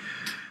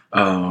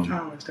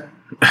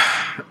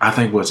I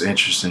think what's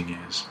interesting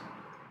is,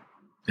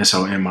 and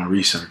so in my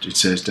research, it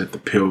says that the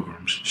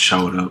Pilgrims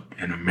showed up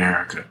in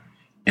America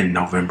in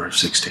November of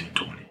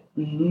 1620.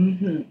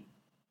 Mm-hmm.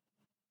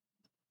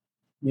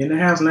 You in the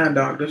house now,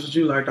 Doc. That's what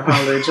you like to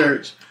holler at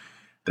church.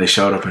 They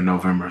showed up in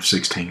November of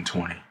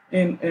 1620.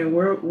 And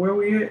where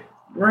we at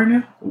right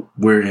now?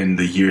 We're in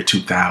the year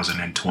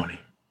 2020.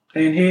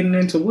 And heading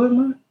into what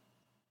month?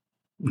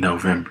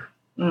 November.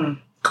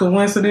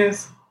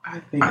 Coincidence? I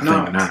think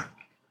not.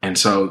 And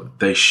so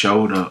they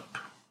showed up,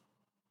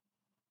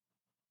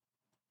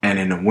 and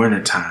in the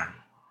wintertime,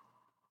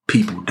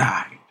 people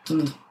died.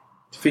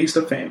 Feast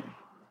of famine.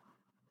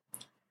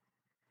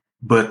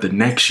 But the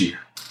next year,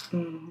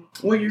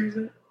 what year is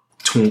it?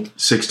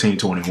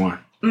 1621.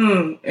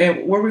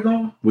 And where we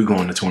going? We're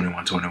going to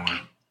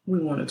 2121. We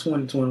going to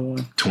 2021.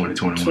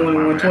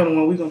 2021.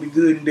 21. We're going to be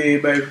good and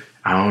dead, baby.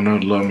 I don't know.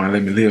 The Lord might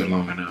let me live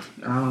long enough.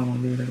 I don't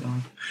want to live that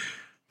long.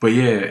 But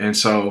yeah, and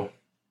so,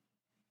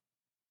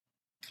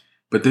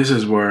 but this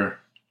is where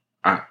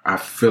I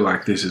feel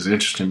like this is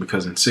interesting,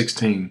 because in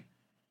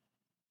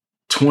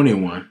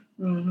 1621,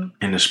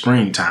 in the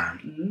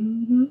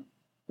springtime,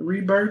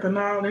 rebirth and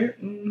all that,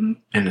 in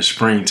the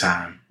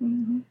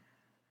springtime,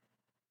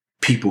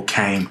 people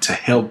came to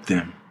help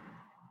them.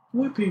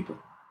 What people?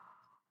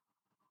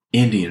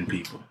 Indian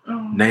people,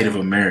 Native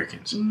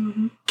Americans,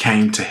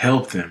 came to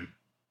help them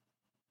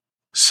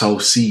sow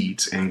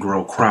seeds and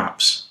grow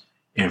crops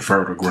in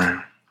fertile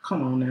ground.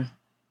 Come on now.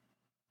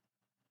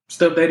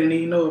 Stuff they didn't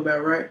even know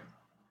about, right?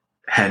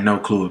 Had no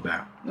clue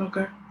about.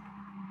 Okay.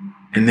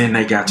 And then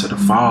they got to the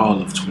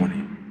fall of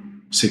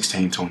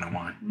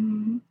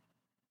 1621.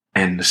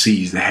 And the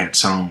seeds they had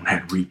sown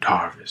had reaped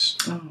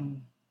harvest.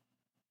 And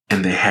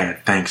they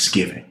had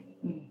Thanksgiving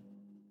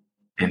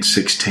in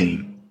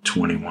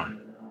 1621.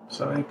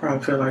 So they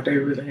probably felt like they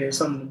really had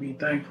something to be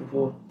thankful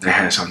for. They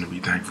had something to be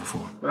thankful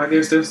for. But I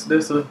guess there's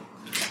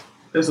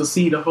a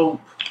seed of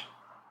hope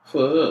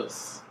for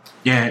us.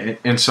 Yeah,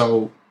 and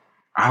so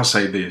I'll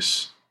say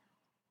this.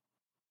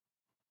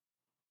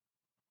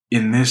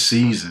 In this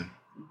season,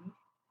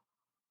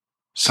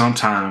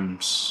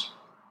 sometimes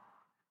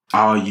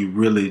all you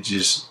really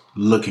just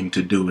looking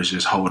to do is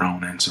just hold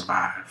on and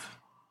survive.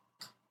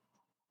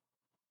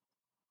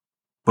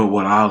 But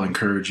what I'll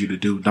encourage you to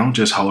do, don't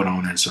just hold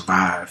on and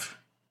survive,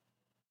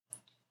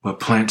 but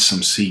plant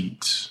some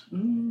seeds.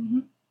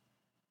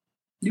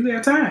 You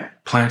got time.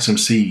 Plant some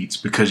seeds,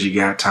 because you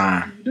got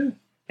time. You do.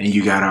 And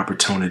you got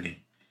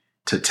opportunity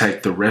to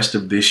take the rest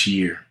of this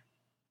year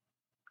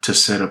to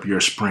set up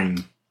your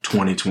spring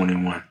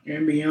 2021.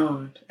 And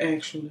beyond,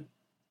 actually.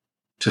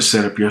 To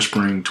set up your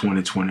spring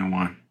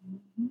 2021.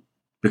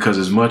 Because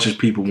as much as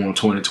people want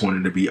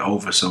 2020 to be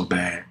over so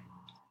bad,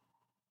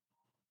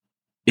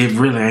 it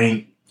really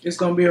ain't. It's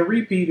going to be a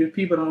repeat if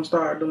people don't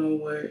start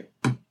doing what.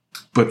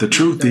 But the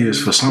truth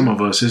is, for some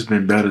of us, it's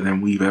been better than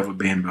we've ever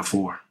been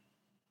before.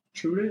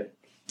 True that.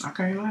 I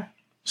can't lie.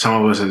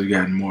 Some of us have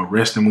gotten more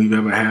rest than we've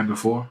ever had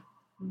before.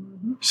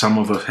 Mm-hmm. Some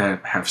of us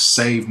have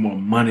saved more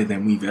money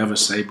than we've ever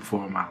saved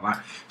before in my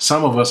life.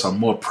 Some of us are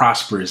more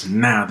prosperous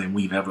now than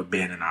we've ever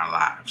been in our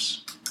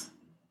lives.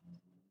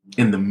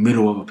 In the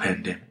middle of a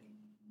pandemic.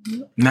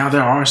 Yep. Now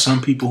there are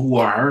some people who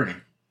are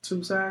hurting.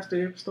 Two sides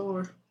to every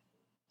story.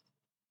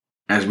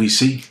 As we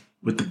see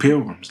with the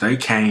Pilgrims, they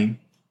came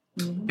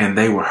and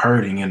they were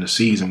hurting in a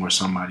season where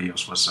somebody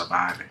else was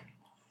surviving.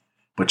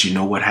 But you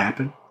know what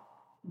happened?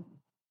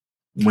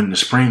 When the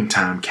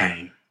springtime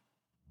came,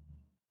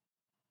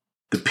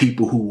 the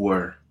people who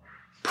were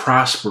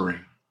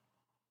prospering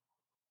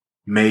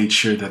made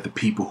sure that the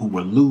people who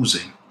were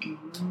losing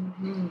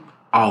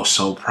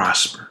also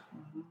prosper.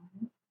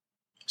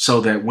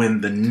 So that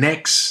when the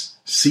next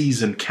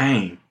season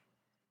came,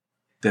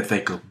 that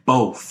they could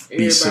both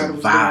be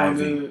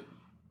surviving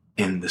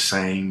in the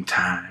same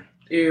time.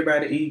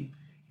 Everybody eating.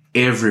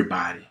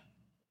 Everybody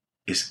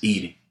is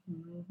eating.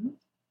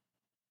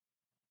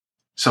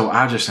 So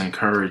I just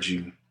encourage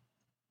you,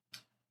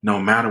 no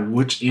matter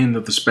which end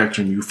of the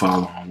spectrum you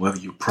fall on, whether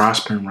you're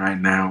prospering right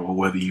now or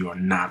whether you are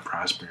not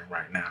prospering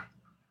right now,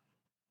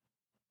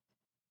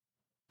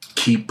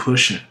 keep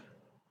pushing.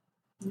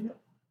 Yep.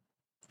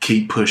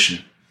 Keep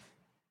pushing.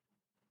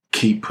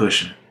 Keep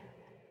pushing.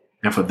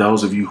 And for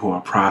those of you who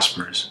are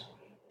prosperous,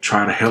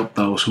 try to help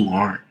those who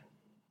aren't.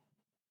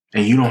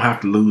 And you don't have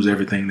to lose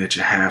everything that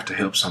you have to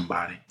help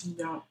somebody.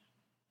 No.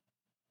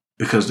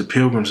 Because the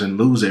Pilgrims didn't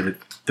lose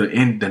everything.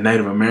 The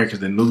Native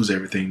Americans didn't lose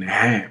everything they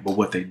had. But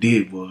what they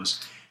did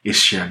is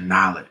share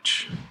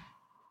knowledge.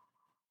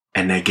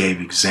 And they gave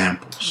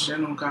examples.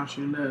 That don't cost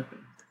you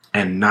nothing.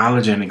 And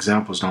knowledge and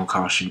examples don't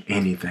cost you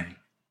anything.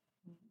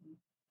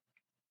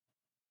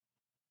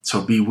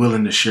 So be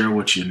willing to share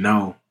what you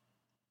know.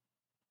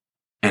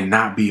 And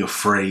not be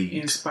afraid.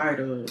 In spite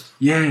of.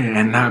 Yeah,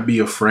 and not be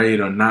afraid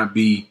or not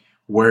be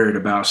worried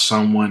about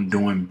someone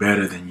doing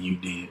better than you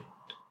did.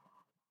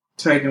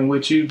 Taking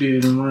what you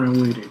did and run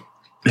with it.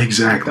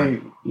 Exactly. I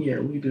think,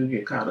 we do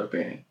get caught up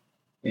in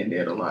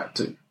that a lot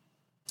too.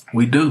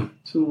 We do.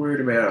 Too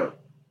worried about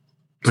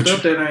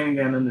stuff that ain't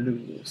got nothing to do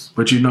with this.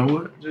 But you know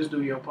what? Just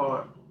do your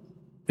part.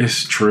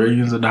 It's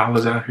trillions of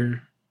dollars out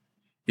here.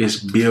 It's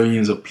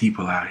billions of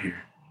people out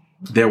here.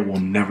 There will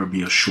never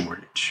be a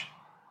shortage.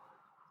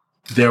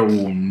 There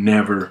will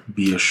never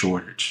be a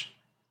shortage.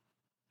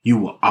 You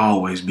will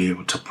always be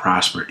able to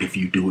prosper if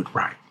you do it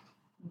right.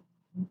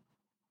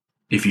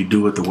 If you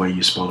do it the way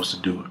you're supposed to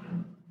do it.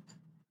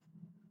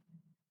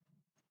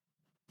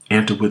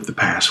 Enter with the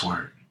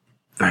password.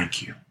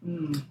 Thank you.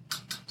 2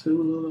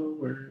 little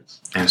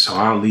words. And so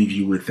I'll leave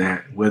you with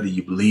that. Whether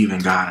you believe in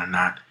God or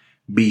not,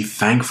 be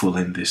thankful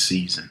in this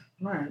season.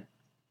 Right.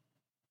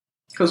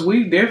 Because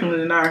we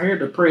definitely not here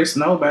to press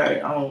nobody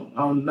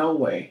on no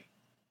way.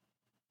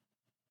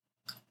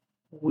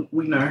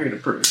 We not here to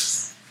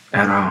press.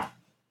 At all.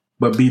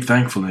 But be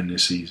thankful in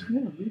this season.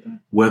 Yeah, be thankful.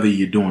 Whether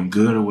you're doing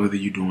good or whether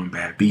you're doing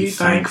bad, be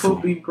thankful.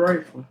 Be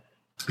grateful.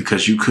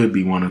 Because you could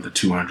be one of the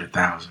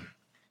 200,000.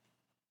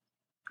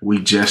 We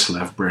just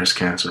left Breast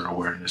Cancer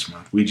Awareness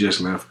Month. We just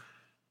left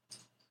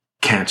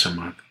Cancer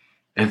Month.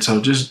 And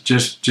so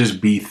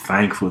just be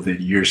thankful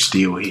that you're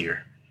still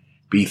here.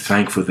 Be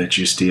thankful that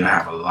you still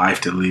have a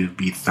life to live.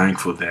 Be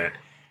thankful that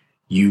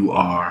you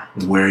are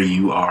where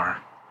you are.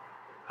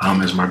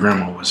 As my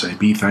grandma would say,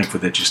 be thankful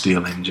that you're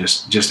still in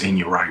just in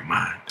your right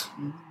mind.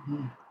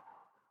 Mm-hmm.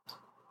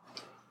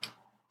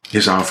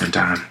 It's offering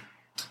time.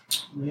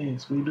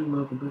 Yes, we do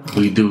love a good offering.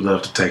 We do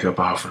love to take up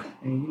offering.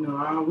 And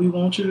all we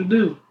want you to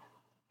do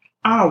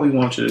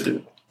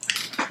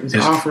is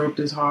offer up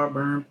this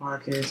Heartburn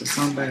podcast to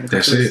somebody.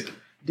 That's it.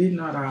 Did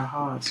not our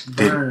hearts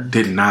burn?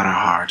 Did not our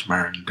hearts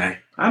burn today?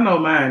 I know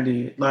mine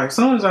did. Like, as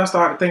soon as I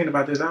started thinking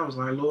about this, I was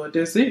like, Lord,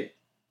 that's it.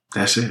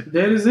 That's it.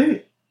 That is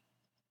it.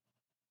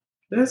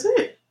 That's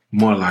it.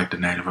 More like the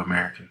Native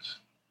Americans.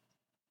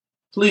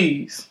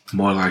 Please.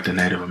 More like the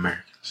Native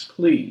Americans.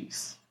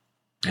 Please.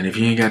 And if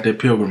you ain't got that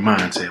pilgrim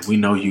mindset, we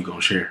know you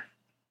gonna share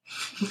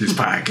this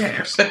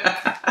podcast.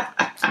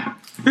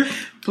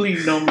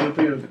 Please don't be a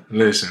pilgrim.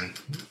 Listen,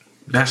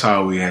 that's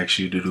all we ask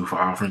you to do for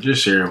offering.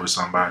 Just share it with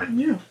somebody.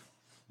 Yeah.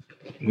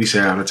 We say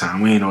all the time,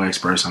 we ain't no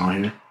experts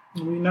on here.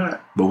 We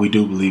not. But we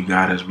do believe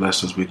God has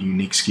blessed us with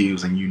unique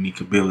skills and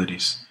unique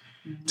abilities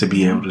to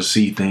be able to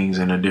see things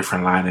in a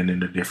different light and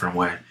in a different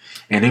way.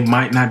 And it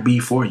might not be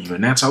for you,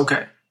 and that's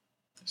okay.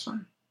 That's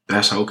fine.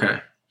 That's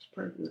okay.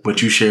 Perfect.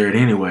 But you share it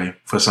anyway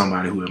for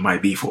somebody who it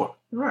might be for.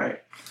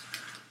 Right.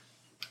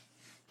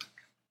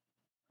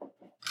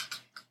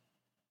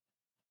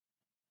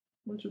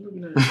 What you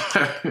looking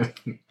at?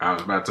 I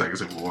was about to take a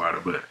sip of water,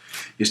 but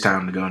it's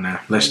time to go now.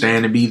 Let's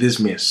stand and be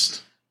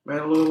dismissed. Man,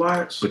 a little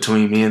watch.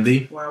 Between me and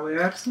thee, While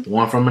we're absent,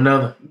 one from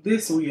another.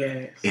 this we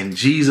ask. In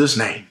Jesus'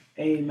 name.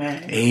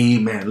 Amen.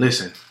 Amen.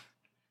 Listen,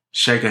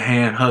 shake a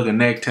hand, hug a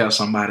neck, tell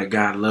somebody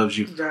God loves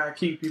you. God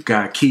keep you.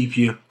 God keep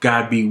you.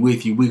 God be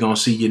with you. We're going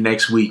to see you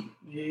next week.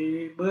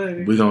 Yeah,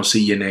 buddy. We're going to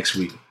see you next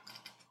week.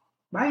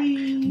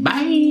 Bye.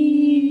 Bye.